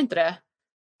sånt. Gör inte det?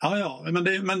 Ja, men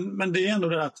det är ändå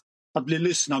det att bli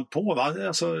lyssnad på. Va?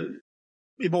 Alltså,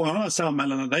 i många av de här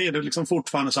samhällena där är det liksom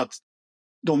fortfarande så att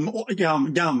de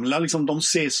gamla de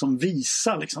ses som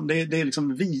visa.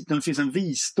 Det finns en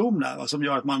visdom där som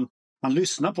gör att man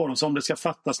lyssnar på dem. Så om det ska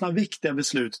fattas några viktiga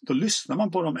beslut, då lyssnar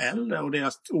man på de äldre och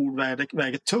deras ord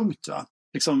väger tungt. Va?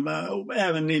 Liksom,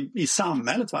 även i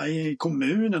samhället, va? I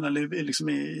kommunen eller liksom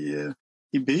i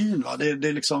byn. Va? Det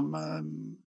är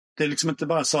liksom inte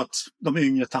bara så att de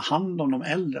yngre tar hand om de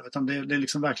äldre, utan det är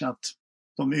liksom verkligen att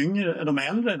de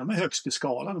äldre, de är högst i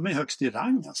skalan, de är högst i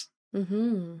rang. Alltså.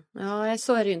 Mm-hmm. Ja,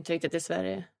 så är det ju inte riktigt i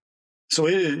Sverige. Så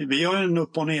är det, vi har en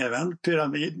upp- och nervänd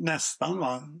pyramid nästan,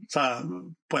 va? Så här,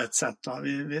 på ett sätt. Va?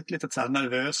 Vi är ett litet så här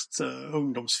nervöst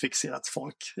ungdomsfixerat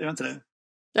folk, är det inte det?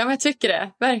 Ja, men jag tycker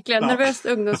det. Verkligen. Ja. Nervöst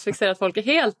ungdomsfixerat folk är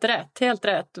helt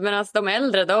rätt. Men alltså de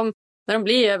äldre, när de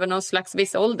blir över någon slags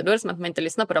viss ålder, då är det som att man inte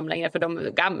lyssnar på dem längre, för de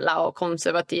är gamla och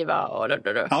konservativa. Och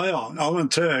Ja, men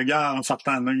tröga, de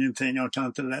fattar ändå ingenting och kan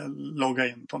inte logga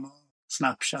in på någon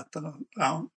Snapchat. Eller,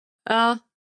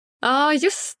 Ja,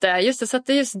 just det. Så att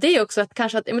det är just det också,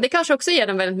 men det kanske också ger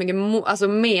dem väldigt mycket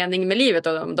mening med livet,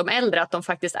 och de äldre, att de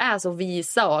faktiskt är så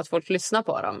visa och att folk lyssnar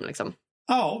på dem. Liksom.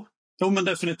 Ja. Jo, men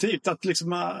definitivt att det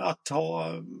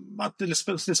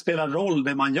spelar roll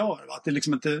det man gör. Va? Att det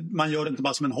liksom inte, man gör det inte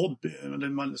bara som en hobby,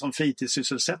 som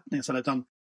fritidssysselsättning, utan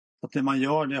att det man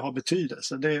gör, det har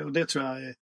betydelse. Det tror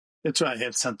jag är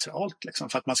helt centralt, liksom,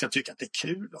 för att man ska tycka att det är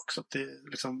kul också. Att, det,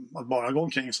 liksom, att bara gå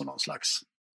omkring som någon slags,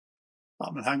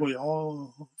 men här går jag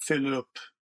och fyller upp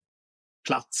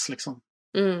plats liksom.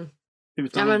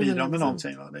 Utan att bidra med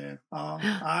någonting. Va?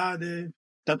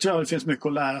 Där tror jag det finns mycket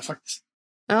att lära faktiskt.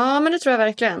 Ja, men det tror jag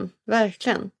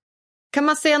verkligen. Kan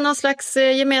man se någon slags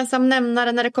gemensam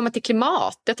nämnare när det kommer till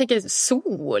klimat? Jag tänker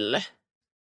sol.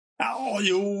 Ja,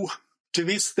 jo. Till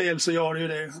viss del så gör det ju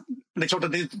det. Men det är klart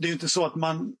att det är inte så att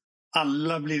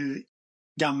alla blir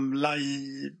gamla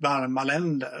i varma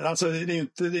länder. Alltså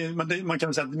man kan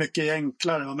väl säga att det är mycket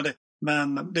enklare. Va?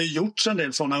 Men det har gjorts en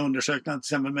del sådana undersökningar, till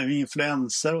exempel med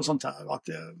influenser och sånt här. Att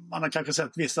man har kanske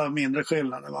sett vissa mindre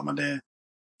skillnader. Va? Men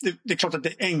det är klart att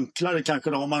det är enklare kanske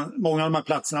då. Många av de här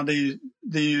platserna, det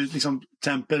är ju liksom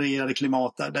tempererade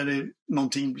klimat där det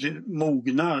någonting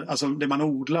mognar, alltså det man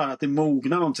odlar, att det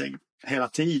mognar någonting hela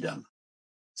tiden.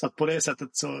 Så att på det sättet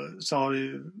så har det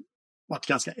ju varit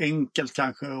ganska enkelt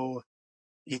kanske att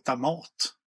hitta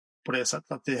mat på det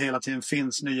sättet, att det hela tiden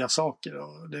finns nya saker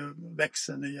och det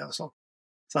växer nya saker.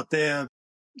 Så att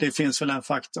det finns väl en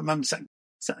faktor, men sen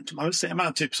kan man väl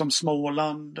säga, typ som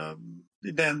Småland,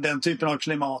 den typen av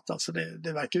klimat, alltså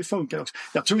det verkar ju funka också.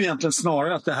 Jag tror egentligen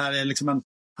snarare att det här är liksom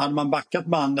hade man backat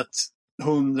bandet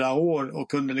 100 år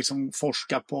och kunde liksom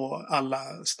forska på alla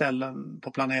ställen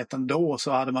på planeten då,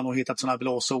 så hade man nog hittat sådana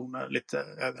blåzoner lite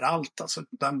överallt. Alltså,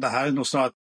 det här är nog snarare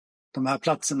att de här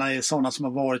platserna är sådana som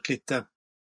har varit lite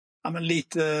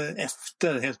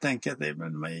efter helt enkelt i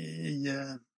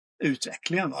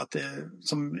utvecklingen. Va? Att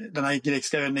som den här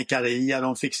grekiska ön Ikaria,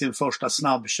 de fick sin första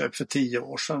snabbköp för 10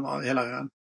 år sedan, va? Hela ön.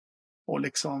 Och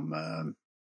liksom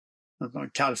en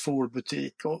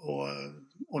Carrefour-butik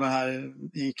och den här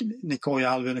i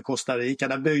Nicoya-halvön i Costa Rica,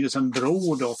 där byggdes en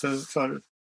bro då för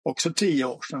också 10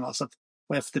 år sedan. Va? Så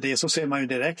och efter det så ser man ju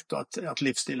direkt då att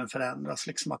livsstilen förändras,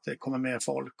 liksom att det kommer mer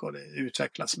folk och det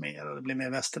utvecklas mer och det blir mer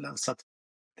västerländskt. Så att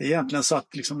det är egentligen så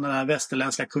att liksom den här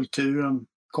västerländska kulturen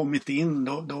kommit in,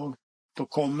 då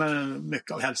kommer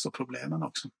mycket av hälsoproblemen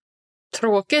också.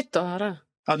 Tråkigt att höra.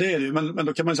 Ja, det är det ju. Men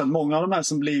då kan man säga att många av de här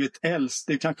som blivit äldst,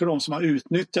 det är kanske de som har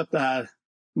utnyttjat det här.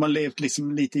 De har levt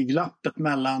liksom lite i glappet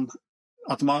mellan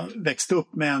att de har växt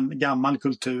upp med en gammal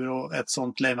kultur och ett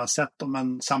sånt levnadssätt.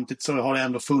 Men samtidigt så har det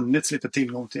ändå funnits lite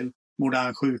tillgång till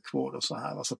modern sjukvård och så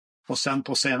här. Och sen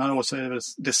på senare år så är det väl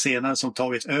det senare som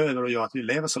tagit över och gör att vi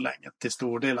lever så länge. Till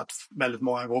stor del att väldigt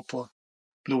många går på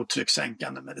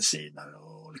blodtryckssänkande mediciner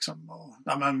och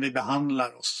vi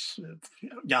behandlar oss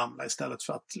gamla istället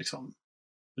för att liksom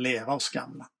leva oss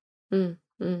gamla.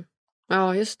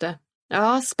 Ja, just det.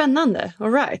 Ja, spännande.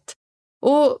 All right.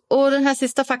 Och den här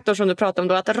sista faktorn som du pratar om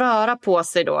då, att röra på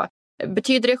sig då.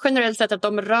 Betyder det generellt sett att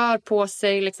de rör på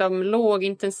sig liksom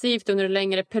lågintensivt under en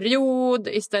längre period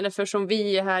istället för som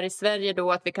vi här i Sverige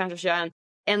då, att vi kanske kör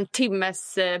en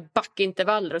timmes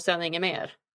backintervaller och sen inget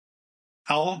mer?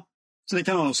 Ja, så det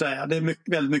kan man nog säga. Det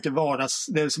är väldigt mycket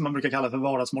det som man brukar kalla för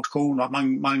vardagsmotion. Att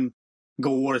man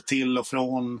går till och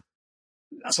från.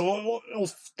 Alltså,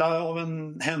 ofta av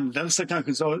en händelse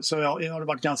kanske så har det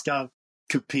varit ganska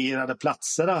kuperade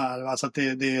platser där. Alltså att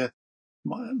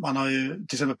man har ju,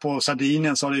 till exempel på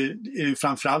Sardinien så är det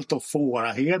framförallt då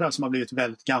fåraherdar som har blivit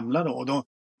väldigt gamla då.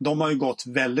 De har ju gått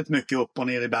väldigt mycket upp och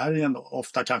ner i bergen då.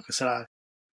 Ofta kanske sådär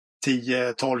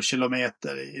 10-12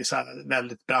 kilometer i så här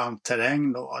väldigt brant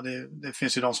terräng då. Det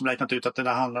finns ju de som räknat ut att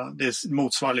det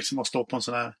motsvarar liksom att stå på en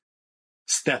sån här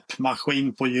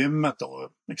steppmaskin på gymmet då,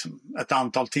 liksom ett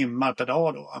antal timmar per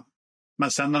dag då.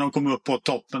 Men sen när de kommer upp på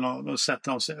toppen och då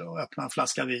sätter de sig och öppnar en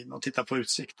flaska vin och tittar på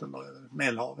utsikten då, över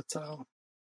Medelhavet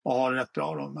och har det rätt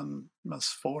bra då, men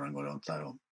fåren går runt där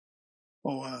och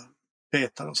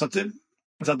petar då. Så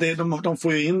att de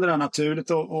får ju in det där naturligt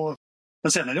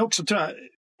men sen är det också, tror jag,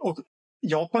 och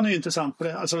Japan är ju intressant på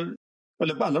det, alltså,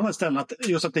 eller på alla de här ställena,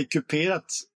 just att det är kuperat.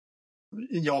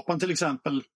 I Japan till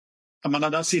exempel,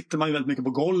 där sitter man ju väldigt mycket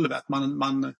på golvet.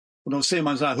 Och då ser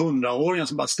man så här 100-åringar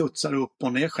som bara studsar upp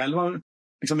och ner själva,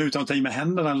 liksom utan att ta i med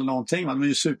händerna eller någonting. De är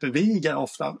ju superviga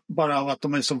ofta, bara av att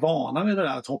de är så vana vid det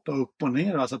där att hoppa upp och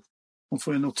ner. Så att de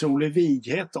får en otrolig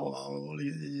vighet då,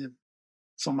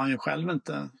 som man ju själv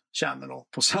inte känner då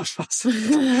på samma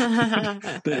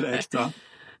sätt direkt.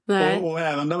 Och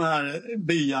även de här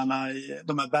byarna,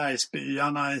 de här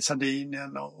bergsbyarna i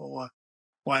Sardinien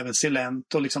och även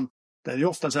Silent och liksom, det är ju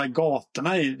ofta så här gatorna,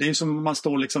 det är ju som man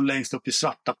står liksom längst upp i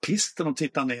svarta pisten och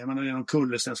tittar ner, men det är någon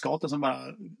kullerstensgata som bara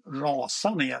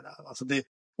rasar ner där. Alltså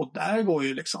och där går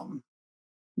ju liksom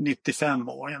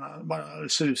 95-åringarna bara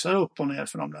susar upp och ner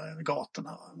för de där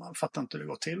gatorna. Man fattar inte hur det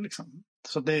går till liksom.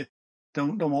 Så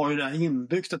de har ju där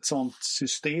inbyggt ett sånt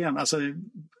system, alltså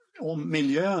om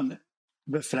miljön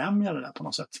befrämjar det där på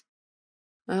något sätt.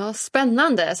 Ja,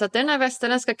 spännande. Så att det är den här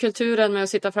västerländska kulturen med att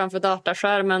sitta framför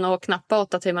dataskärmen och knappa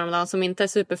 8 timmar om dagen som inte är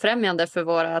superfrämjande för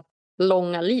våra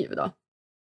långa liv då.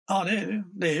 Ja,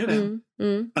 det är ju det.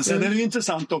 Men sen är det ju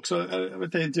intressant också, jag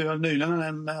vet inte, nyligen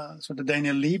en som heter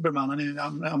Daniel Lieberman, han är ju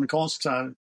en amerikansk så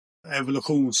här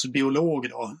evolutionsbiolog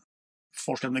då,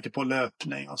 forskat mycket på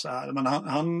löpning och så här. Men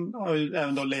han har ju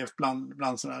även då levt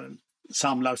bland så här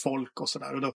samlarfolk och så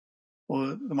där.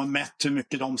 Och de har mätt hur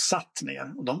mycket de satt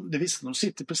ner. Och det visste de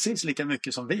sitter precis lika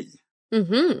mycket som vi.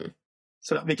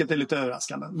 Så, vilket är lite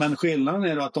överraskande. Men skillnaden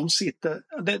är då att de sitter...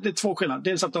 Det är två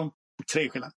skillnader. Tre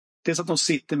skillnader. Dels att de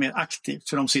sitter mer aktivt,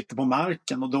 för de sitter på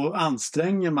marken. Och då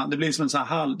anstränger man. Det blir som en sån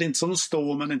här det är inte som att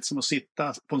stå, men inte som att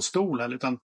sitta på en stol heller.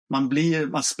 Utan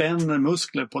man spänner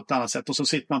muskler på ett annat sätt. Och så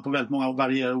sitter man på väldigt många och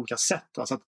varierar olika sätt.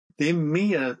 Så att det är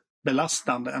mer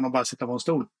belastande än att bara sitta på en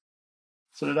stol.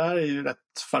 Så det där är ju rätt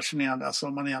fascinerande. Alltså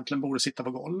man egentligen borde sitta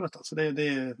på golvet. Alltså det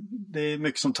är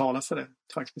mycket som talar för det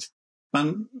faktiskt.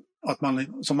 Men att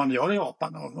man, som man gör i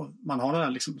Japan, och man har det där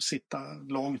liksom sitta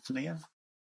långt ner.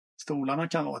 Stolarna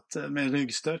kan vara med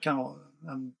ryggstöd kan vara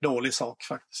en dålig sak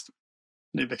faktiskt.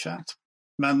 Det är bekvämt.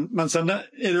 Men sen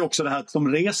är det också det här att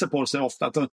de reser på sig ofta.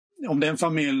 Att om det är en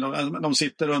familj, de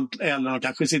sitter runt elden och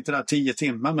kanske sitter där 10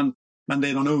 timmar, men det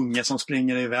är någon unge som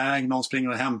springer iväg, någon springer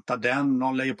och hämtar den,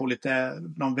 någon lägger på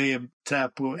någon vevträ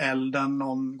på elden,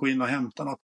 någon går in och hämtar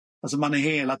något. Alltså man är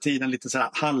hela tiden lite så här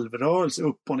halvrörelse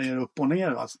upp och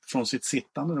ner alltså, från sitt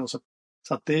sittande då. Så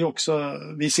att det är också,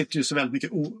 vi sitter ju så väldigt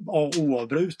mycket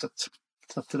oavbrutet.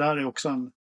 Så att det där är också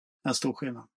en stor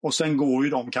skillnad. Och sen går ju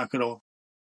de kanske då,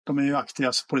 de är ju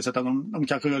aktiva på det sättet att de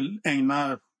kanske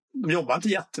de jobbar inte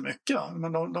jättemycket,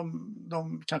 men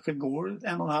de kanske går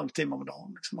 1,5 timme om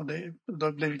dagen. Liksom. Och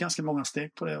då blir det ganska många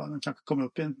steg på det. De kanske kommer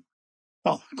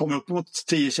upp mot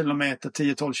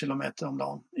 10-12 kilometer om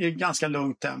dagen. I ganska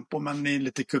lugnt tempo, men i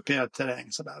lite kuperad terräng.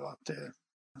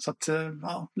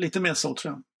 Lite mer så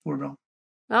tror jag vore bra.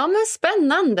 Ja, men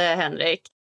spännande, Henrik.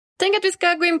 Tänk att vi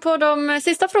ska gå in på de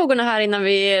sista frågorna här innan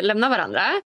vi lämnar varandra.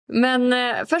 Men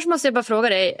först måste jag bara fråga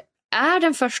dig, är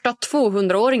den första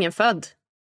 200-åringen född?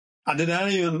 Ja, det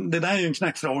där är ju en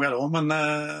knäckfråga då, men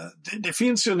det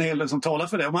finns ju en hel del som talar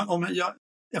för det.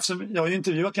 Eftersom jag har ju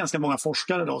intervjuat ganska många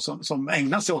forskare då som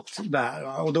ägnar sig åt det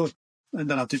här, och då,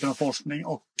 den här typen av forskning,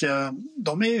 och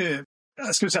de är ju,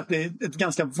 jag skulle säga att det är ett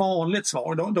ganska vanligt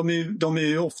svar. De är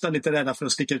ju ofta lite rädda för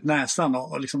att sticka ut näsan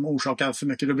och liksom orsaka för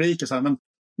mycket rubriker så här,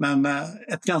 men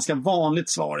ett ganska vanligt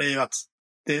svar är ju att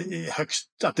det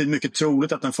är mycket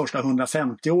troligt att den första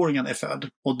 150-åringen är född,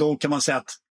 och då kan man säga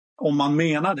att om man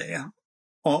menar det,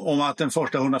 om att den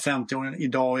första 150-åringen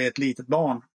idag är ett litet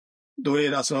barn, då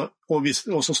är det alltså,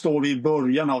 och så står vi i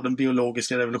början av den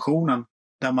biologiska revolutionen,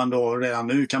 där man då redan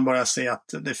nu kan börja se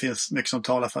att det finns mycket som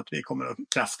talar för att vi kommer att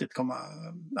kraftigt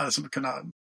kunna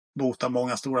bota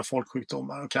många stora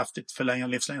folksjukdomar och kraftigt förlänga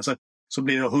livslängden. Så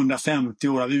blir det 150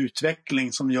 år av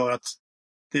utveckling som gör att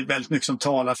det är väldigt mycket som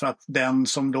talar för att den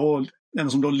som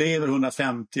då lever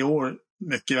 150 år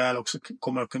mycket väl också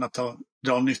kommer att kunna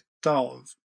dra nytta av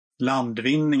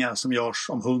landvinningar som görs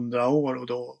om 100 år, och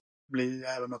då blir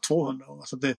även 200 år.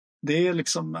 Så det är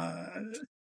liksom...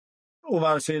 Och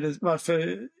varför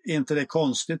är inte det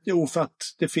konstigt? Jo, för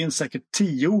att det finns säkert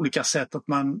 10 olika sätt att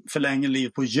man förlänger liv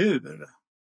på djur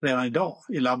redan idag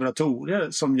i laboratorier,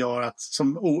 som gör att,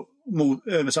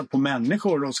 översatt på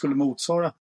människor då skulle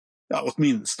motsvara,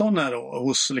 åtminstone då,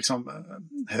 hos liksom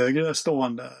högre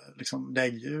stående liksom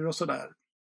däggdjur och sådär,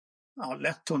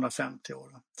 lätt 150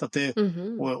 år. Så att det,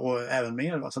 och även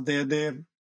mer. Va? Så det är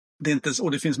inte,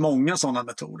 och det finns många sådana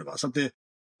metoder. Va? Så att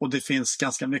och det finns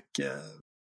ganska mycket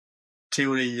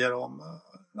teorier om,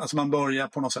 alltså man börjar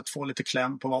på något sätt få lite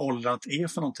kläm på vad åldrandet är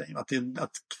för någonting.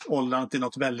 Att åldrandet är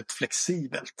något väldigt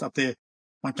flexibelt.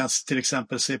 Man kan till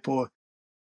exempel se på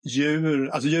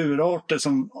djurarter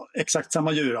som exakt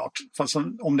samma djurart. Fast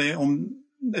om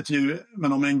ett djur,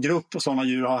 men om en grupp av sådana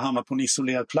djur har hamnat på en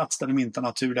isolerad plats där de inte har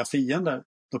naturliga fiender,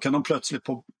 då kan de plötsligt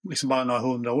på liksom bara några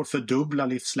 100 år fördubbla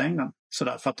livslängden.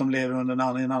 Sådär, för att de lever under en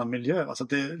annan miljö. Alltså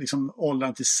det är liksom,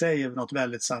 åldrandet i sig är något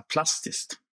väldigt så här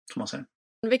plastiskt, kan man säga.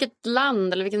 Vilket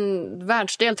land eller vilken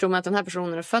världsdel tror man att den här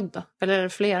personen är född då? Eller är det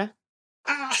flera?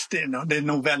 Det är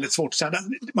nog väldigt svårt att säga.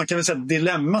 Man kan väl säga att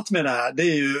dilemmat med det här,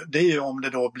 det är ju om det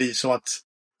då blir så att,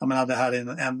 jag menar, det här är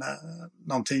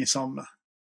någonting som,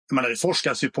 jag menar, det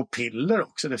forskas ju på piller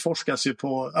också. Det forskas ju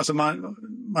på, alltså man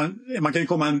kan ju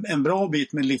komma en bra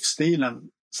bit med livsstilen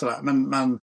sådär,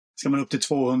 men ska man upp till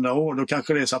 200 år, då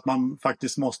kanske det är så att man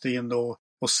faktiskt måste in då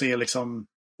och se liksom,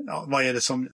 vad är det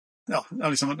som,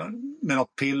 liksom med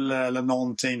något piller eller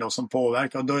någonting då som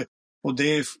påverkar. Och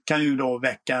det kan ju då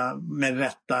väcka med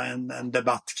rätta en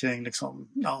debatt kring liksom,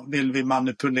 vill vi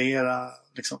manipulera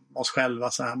liksom oss själva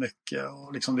så här mycket,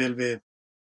 och liksom vill vi,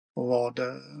 och vad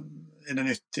är det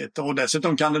nyttigt? Och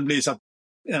dessutom kan det bli så att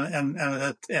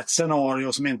ett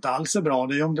scenario som inte alls är bra,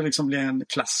 det är om det liksom blir en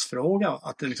klassfråga,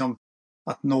 att det liksom,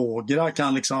 att några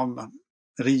kan liksom,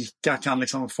 rika kan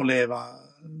liksom få leva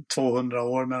 200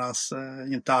 år medan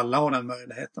inte alla har den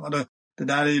möjligheten. Det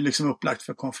där är ju liksom upplagt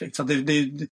för konflikt. Så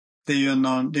det är ju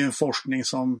en forskning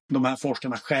som de här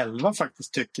forskarna själva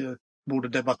faktiskt tycker borde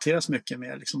debatteras mycket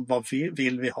mer. Liksom, vad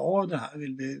vill vi ha det här?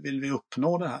 Vill vi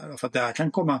uppnå det här? För att det här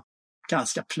kan komma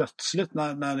ganska plötsligt.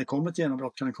 När det kommer ett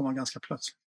genombrott kan det komma ganska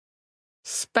plötsligt.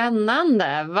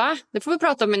 Spännande, va? Det får vi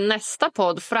prata om i nästa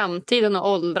podd, framtiden och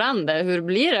åldrande. Hur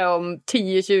blir det om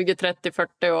 10, 20, 30,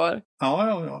 40 år?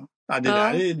 Ja,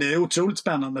 det är otroligt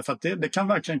spännande, för att det kan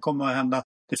verkligen komma att hända.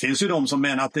 Det finns ju de som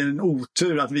menar att det är en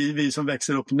otur att vi som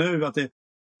växer upp nu, att det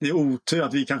är otur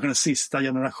att vi kanske är den sista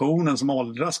generationen som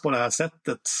åldras på det här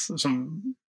sättet. Som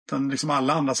liksom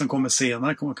alla andra som kommer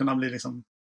senare kommer kunna bli liksom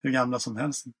hur gamla som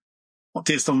helst. Och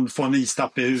tills de får en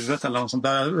istapp i huvudet eller något sånt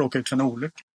där, råkar ut för en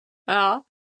olycka. Ja.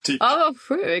 Typ. Ja, vad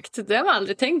sjukt. Det har man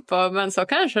aldrig tänkt på, men så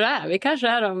kanske det är. Vi kanske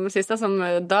är de sista som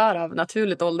dör av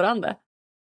naturligt åldrande.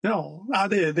 Ja,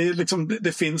 det är liksom,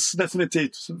 det finns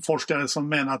definitivt forskare som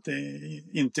menar att det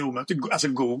inte är omöjligt. Alltså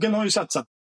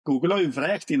Google har ju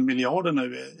vräkt in miljarder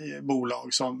nu i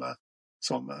bolag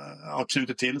som har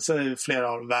knutit till sig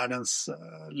flera av världens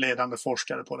ledande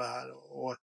forskare på det här.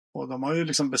 Och de har ju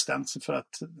liksom bestämt sig för att,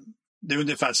 det är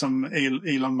ungefär som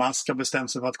Elon Musk har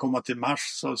bestämt sig för att komma till Mars,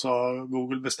 så har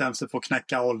Google bestämt sig för att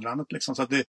knäcka åldrandet. Liksom. Så att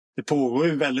det pågår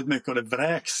ju väldigt mycket, och det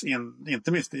vräks in,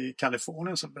 inte minst i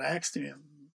Kalifornien så vräks det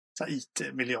in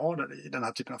IT-miljarder i den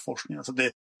här typen av forskning. Alltså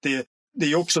det är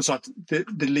ju också så att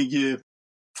det ligger ju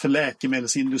för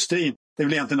läkemedelsindustrin. Det är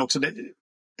väl egentligen också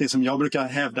det som jag brukar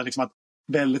hävda, liksom, att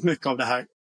väldigt mycket av det här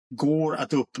går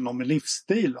att uppnå med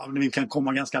livsstil. Vi kan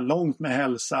komma ganska långt med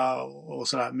hälsa och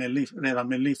sådär redan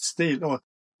med livsstil. Och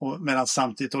medan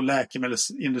samtidigt och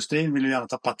läkemedelsindustrin vill ju gärna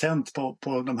ta patent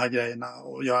på de här grejerna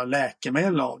och göra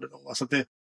läkemedel av det då. Alltså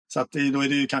då är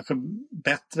det ju kanske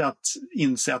bättre att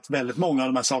inse att väldigt många av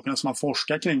de här sakerna som man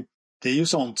forskar kring, det är ju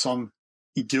sånt som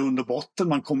i grund och botten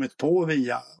man kommit på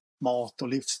via mat och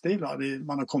livsstil.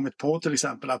 Man har kommit på till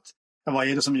exempel att vad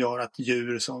är det som gör att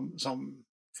djur som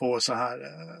får så här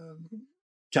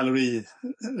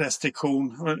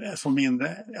kalorirestriktion får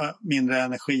mindre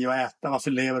energi att äta,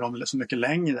 varför lever de så mycket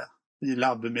längre i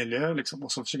labbmiljö liksom?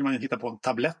 Och så försöker man hitta på en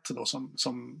tablett då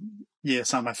som ger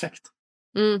samma effekt.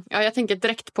 Ja, jag tänker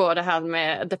direkt på det här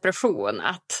med depression,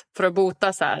 att för att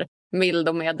bota så här mild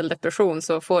och medeldepression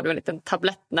så får du en liten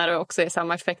tablett när det också är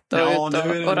samma effekt. Och ja, ut nu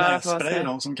är det och röra på nässpray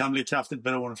sig. Som kan bli kraftigt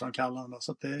beroendeframkallande.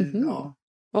 Så det,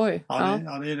 Oj,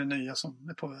 det är det nya som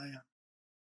är på vägen.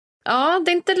 Ja,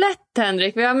 det är inte lätt,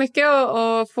 Henrik. Vi har mycket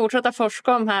att fortsätta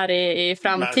forska om här i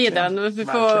framtiden.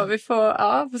 Verkligen. Vi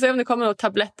får se om det kommer några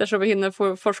tabletter så vi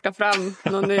hinner forska fram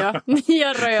några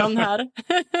nya rön här.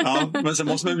 Ja, men sen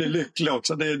måste man bli lycklig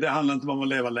också. Det handlar inte om att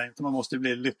leva länge, man måste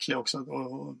bli lycklig också.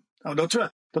 Och då tror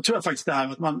jag faktiskt det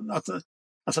här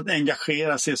att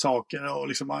engagera sig i saker och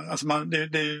liksom, alltså man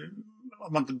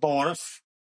inte bara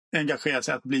engagera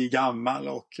sig att bli gammal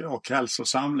och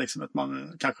hälsosam, liksom, att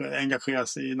man kanske engagerar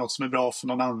sig i något som är bra för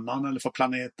någon annan eller för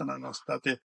planeten eller något sånt.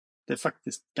 Det är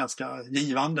faktiskt ganska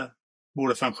givande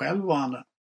både för en själv och andra.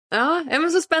 Ja,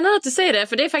 men så spännande att du säger det,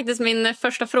 för det är faktiskt min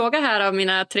första fråga här av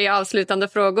mina 3 avslutande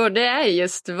frågor. Det är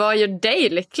just, vad gör dig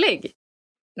lycklig?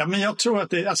 Ja, men jag tror att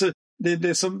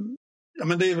det som... Ja,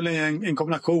 men det är väl en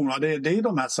kombination. Va? Det är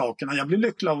de här sakerna. Jag blir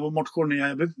lycklig av att motionera,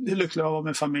 jag blir lycklig av att vara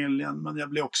med familjen, men jag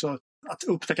blir också att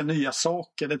upptäcka nya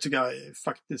saker. Det tycker jag är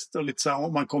faktiskt, och lite så här,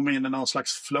 om man kommer in i någon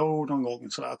slags flow någon gång,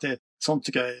 så att sånt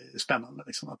tycker jag är spännande.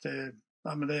 Liksom, att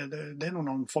det är nog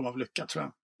någon form av lycka, tror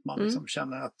jag. Man liksom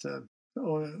känner att,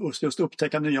 och just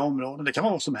upptäcka nya områden. Det kan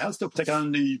vara vad som helst, upptäcka ett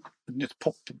nytt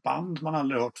popband man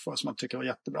aldrig hört för, som man tycker var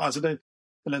jättebra. Alltså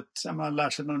eller man lär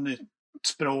sig något nytt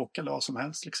språk eller vad som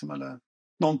helst, liksom, eller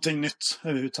någonting nytt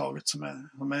överhuvudtaget som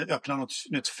öppnar något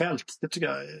nytt fält. Det tycker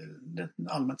jag är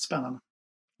allmänt spännande.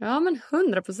 Ja, men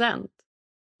 100%.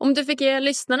 Om du fick ge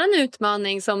lyssnarna en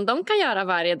utmaning som de kan göra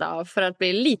varje dag för att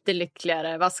bli lite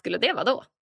lyckligare, vad skulle det vara då?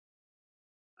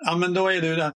 Ja, men då är det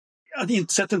ju det här, att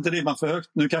inte sätta inte ribban för högt.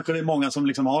 Nu kanske det är många som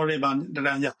liksom har ribban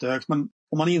redan jättehögt, men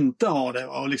om man inte har det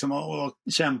och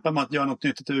kämpar med att göra något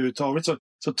nytt överhuvudtaget,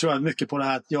 så tror jag mycket på det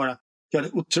här att göra det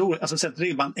otroligt, alltså sätt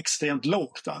ribban extremt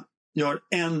lågt. Va? Gör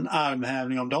en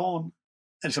armhävning om dagen.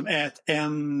 Liksom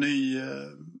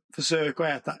försök att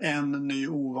äta en ny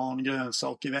ovan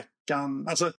grönsak i veckan.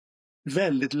 Alltså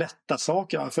väldigt lätta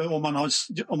saker. Va? För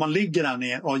om man ligger där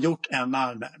ner och har gjort en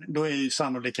armhävning, då är ju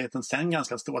sannolikheten sen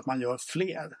ganska stor att man gör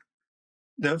fler.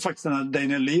 Det är faktiskt den här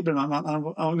Daniel Lieberman, han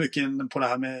var mycket inne på det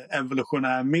här med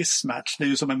evolutionär mismatch. Det är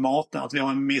ju som med maten, att vi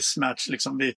har en mismatch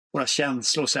liksom vid våra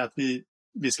känslor, så att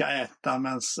vi ska äta,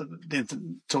 men det är inte,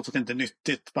 trots att det inte är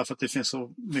nyttigt, bara för att det finns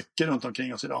så mycket runt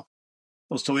omkring oss idag.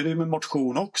 Och så är det med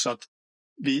motion också, att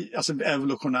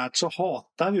evolutionärt så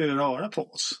hatar vi att röra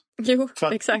på oss. Jo,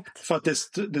 exakt. För att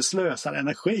det slösar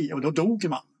energi, och då dog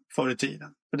man förr i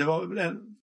tiden.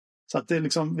 Så att det är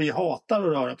liksom, vi hatar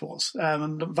att röra på oss.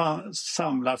 Även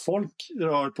samlar folk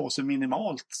rör på sig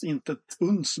minimalt, inte ett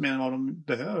uns mer än vad de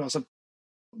behöver.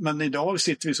 Men idag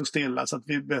sitter vi så stilla så att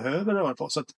vi behöver röra på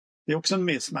oss. Så att det är också en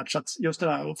mismatch, att just det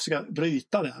här att försöka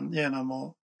bryta den genom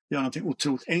att göra något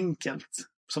otroligt enkelt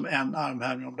som en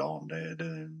armhävning om dagen.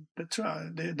 Det tror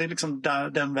jag, det är liksom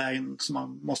den vägen som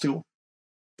man måste gå.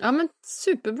 Ja, men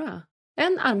superbra.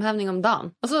 En armhävning om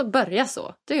dagen. Och så börja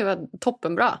så. Det är ju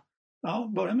toppenbra.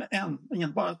 Ja, börja med en.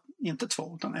 Inte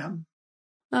 2, utan en.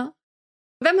 Ja.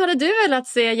 Vem hade du velat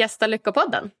se gästa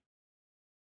Lyckopodden?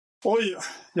 Oj,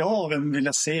 ja, vem vill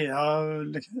jag se?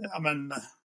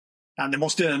 Nu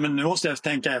måste jag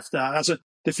tänka efter här. Alltså,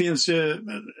 det finns ju,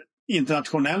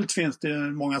 internationellt finns det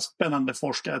många spännande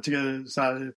forskare. Jag tycker så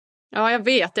här... Ja, jag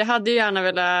vet. Jag hade ju gärna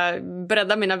velat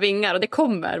bredda mina vingar, och det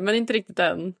kommer, men inte riktigt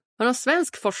än. Har du någon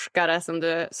svensk forskare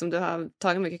som du har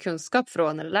tagit mycket kunskap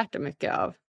från eller lärt dig mycket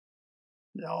av?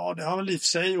 Ja, det har väl i och för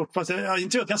sig gjort. Fast jag har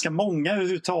intervjuat ganska många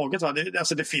överhuvudtaget. Va?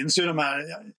 Det finns ju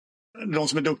de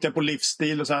som är duktiga på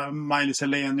livsstil. Och så här, Maj-Lis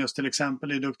Helenius till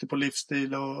exempel är duktig på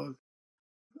livsstil. Och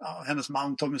hennes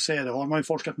man Tommy Cederholm har ju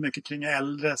forskat mycket kring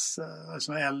äldres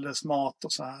mat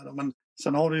och så här. Men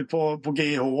sen har du ju på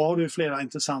GH har du flera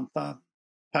intressanta.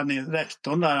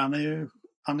 Rektorn där,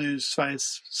 han är ju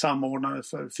Sveriges samordnare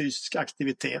för fysisk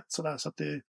aktivitet. Så att det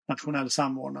är nationell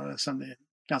samordnare sen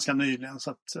ganska nyligen,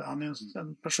 så att han är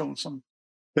en person som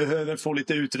behöver få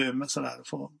lite utrymme så där,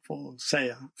 få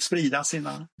sprida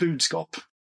sina budskap.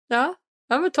 Ja,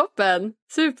 men toppen.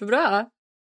 Superbra.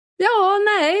 Ja,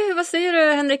 nej, vad säger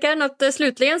du, Henrik? Är det något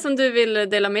slutligen som du vill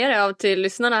dela med dig av till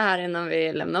lyssnarna här innan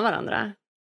vi lämnar varandra?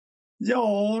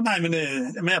 Ja, nej,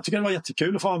 men jag tycker det var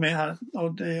jättekul att få vara med här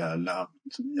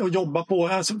och jobba på,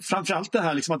 alltså, framförallt det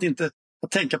här liksom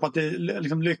att tänka på att det är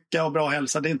liksom lycka och bra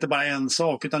hälsa, det är inte bara en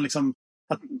sak, utan liksom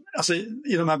alltså,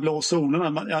 i de här blå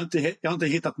zonerna, jag har inte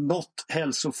hittat något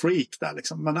hälsofreak där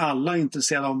liksom, men alla är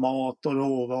intresserade av mat och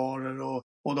råvaror och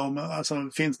alltså,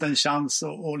 finns det en chans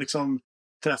att liksom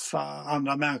träffa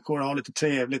andra människor och ha lite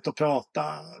trevligt och prata,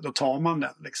 då tar man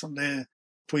den liksom.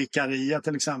 På Ikaria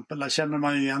till exempel, där känner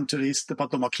man ju igen turister på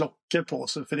att de har klockor på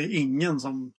sig, för det är ingen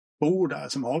som bor där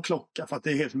som har klocka, för att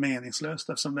det är helt meningslöst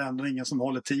eftersom det är ändå ingen som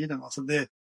håller tiden. Alltså det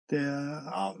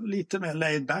är lite mer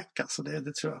laid back, alltså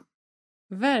det tror jag.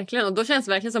 Verkligen, och då känns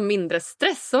det verkligen som mindre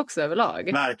stress också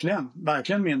överlag.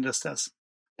 Verkligen mindre stress.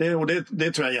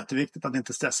 Det tror jag är jätteviktigt, att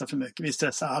inte stressa för mycket. Vi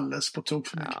stressar alldeles på tok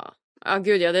för mycket. Ja,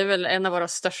 gud ja, det är väl en av våra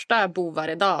största bovar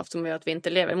idag som gör att vi inte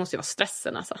lever. Det måste ju vara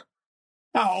stressen alltså.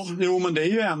 Ja, jo, men det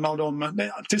är ju en av dem,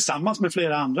 tillsammans med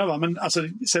flera andra. Va? Men alltså,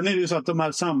 sen är det ju så att de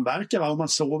här samverkar. Va? Om man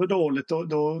sover dåligt,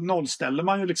 då nollställer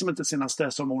man ju liksom inte sina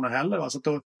stresshormoner heller. Va? Så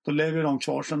då lever de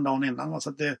kvar sedan dagen innan. Va? Så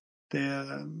att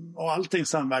och allting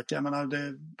samverkar. Jag menar,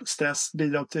 stress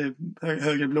bidrar till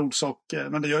högre blodsocker.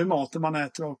 Men det gör ju maten man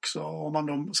äter också. Om man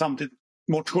då samtidigt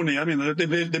motionera mindre. Det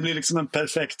blir liksom en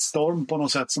perfekt storm på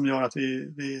något sätt som gör att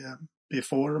vi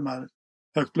får de här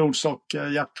högt blodsocker,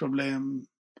 hjärtproblem,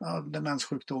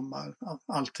 demenssjukdomar,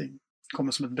 allting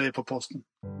kommer som ett brev på posten.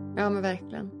 Ja, men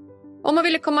verkligen. Om man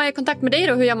ville komma i kontakt med dig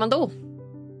då, hur gör man då?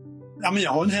 Ja, men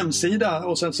jag har en hemsida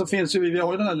och sen så finns vi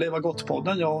har ju den här Leva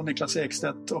Gott-podden, jag och Niklas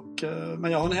Ekstedt.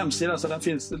 Men jag har en hemsida så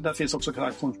där finns också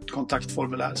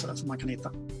kontaktformulär så som man kan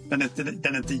hitta. Den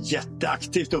är inte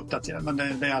jätteaktivt uppdaterad, men det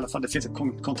är i alla fall, det finns ett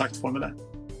kontaktformulär.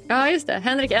 Ja, just det.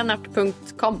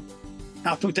 henrikennart.com.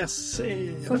 Ja, .se.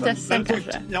 .se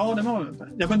kanske. Ja, det var det.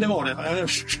 Ja, men det var det.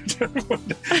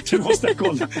 Du måste ha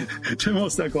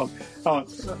kollat. Ja,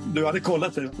 du hade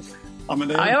kollat det. Ja, men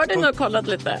jag hade nog kollat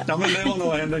lite. Ja, men det var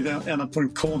nog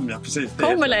henrikennart.com, ja, precis.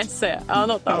 Com eller SE, ja,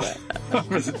 något av det. Ja,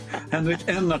 precis. Henrik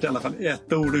Ennart i alla fall,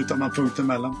 ett ord utan någon punkt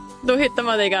emellan. Då hittar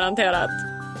man det garanterat.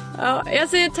 Ja, jag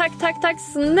säger tack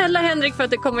snälla Henrik för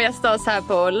att du kommer och gästa oss här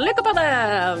på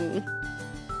Lyckopodden.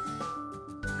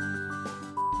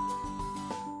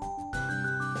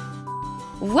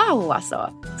 Wow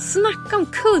alltså, snacka om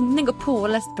kunnig och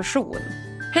påläst person.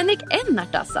 Henrik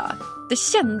Ennart alltså. Det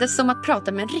kändes som att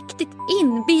prata med en riktigt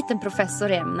inbiten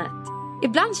professor i ämnet.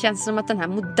 Ibland känns det som att den här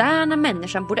moderna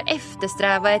människan borde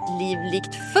eftersträva ett liv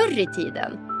likt förr i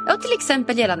tiden. Ja, till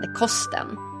exempel gällande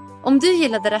kosten. Om du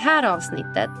gillade det här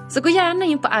avsnittet så gå gärna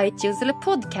in på iTunes eller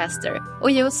Podcaster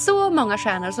och ge oss så många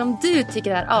stjärnor som du tycker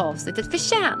det här avsnittet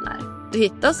förtjänar. Du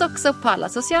hittar oss också på alla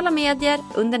sociala medier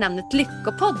under namnet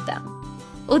Lyckopodden.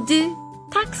 Och du,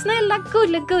 tack snälla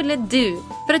gulle du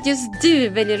för att just du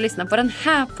väljer att lyssna på den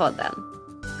här podden.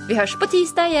 Vi hörs på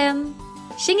tisdag igen.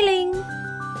 Tjingeling!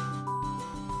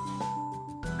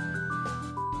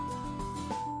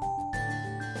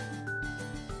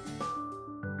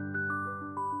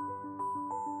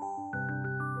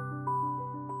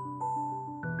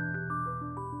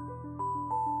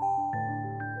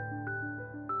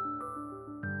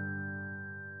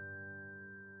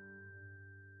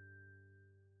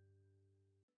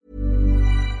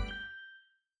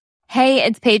 Hey,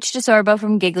 it's Paige DeSorbo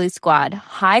from Giggly Squad.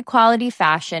 High quality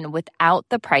fashion without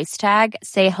the price tag.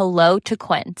 Say hello to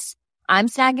Quince. I'm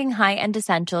snagging high-end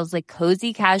essentials like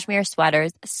cozy cashmere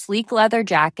sweaters, sleek leather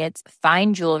jackets,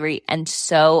 fine jewelry, and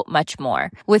so much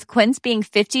more. With Quince being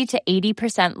 50 to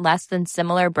 80% less than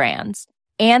similar brands.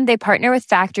 And they partner with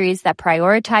factories that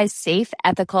prioritize safe,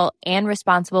 ethical, and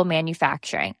responsible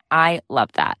manufacturing. I love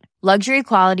that. Luxury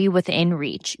quality within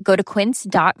reach. Go to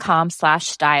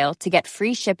quince.com/style to get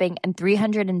free shipping and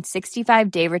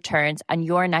 365-day returns on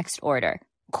your next order.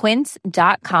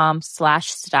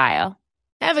 Quince.com/style.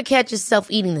 Ever catch yourself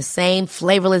eating the same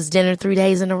flavorless dinner 3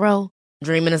 days in a row?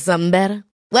 Dreaming of something better?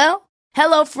 Well,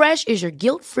 HelloFresh is your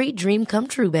guilt-free dream come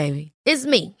true, baby. It's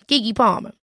me, Keke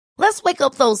Palmer. Let's wake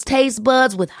up those taste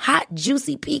buds with hot,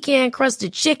 juicy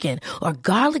pecan-crusted chicken or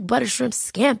garlic butter shrimp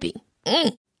scampi.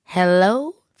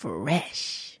 Hello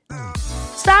Fresh.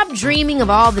 Stop dreaming of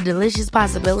all the delicious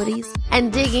possibilities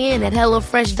and dig in at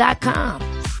HelloFresh.com.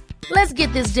 Let's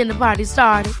get this dinner party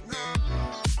started.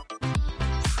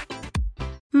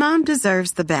 Mom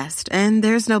deserves the best, and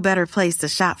there's no better place to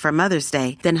shop for Mother's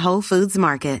Day than Whole Foods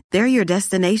Market. They're your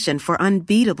destination for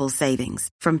unbeatable savings,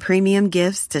 from premium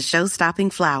gifts to show-stopping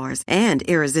flowers and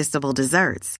irresistible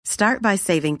desserts. Start by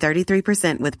saving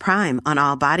 33% with Prime on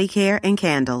all body care and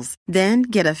candles. Then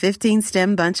get a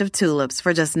 15-stem bunch of tulips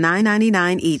for just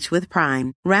 $9.99 each with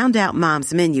Prime. Round out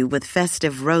Mom's menu with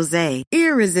festive rosé,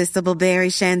 irresistible berry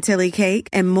chantilly cake,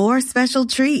 and more special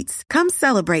treats. Come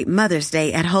celebrate Mother's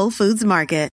Day at Whole Foods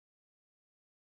Market.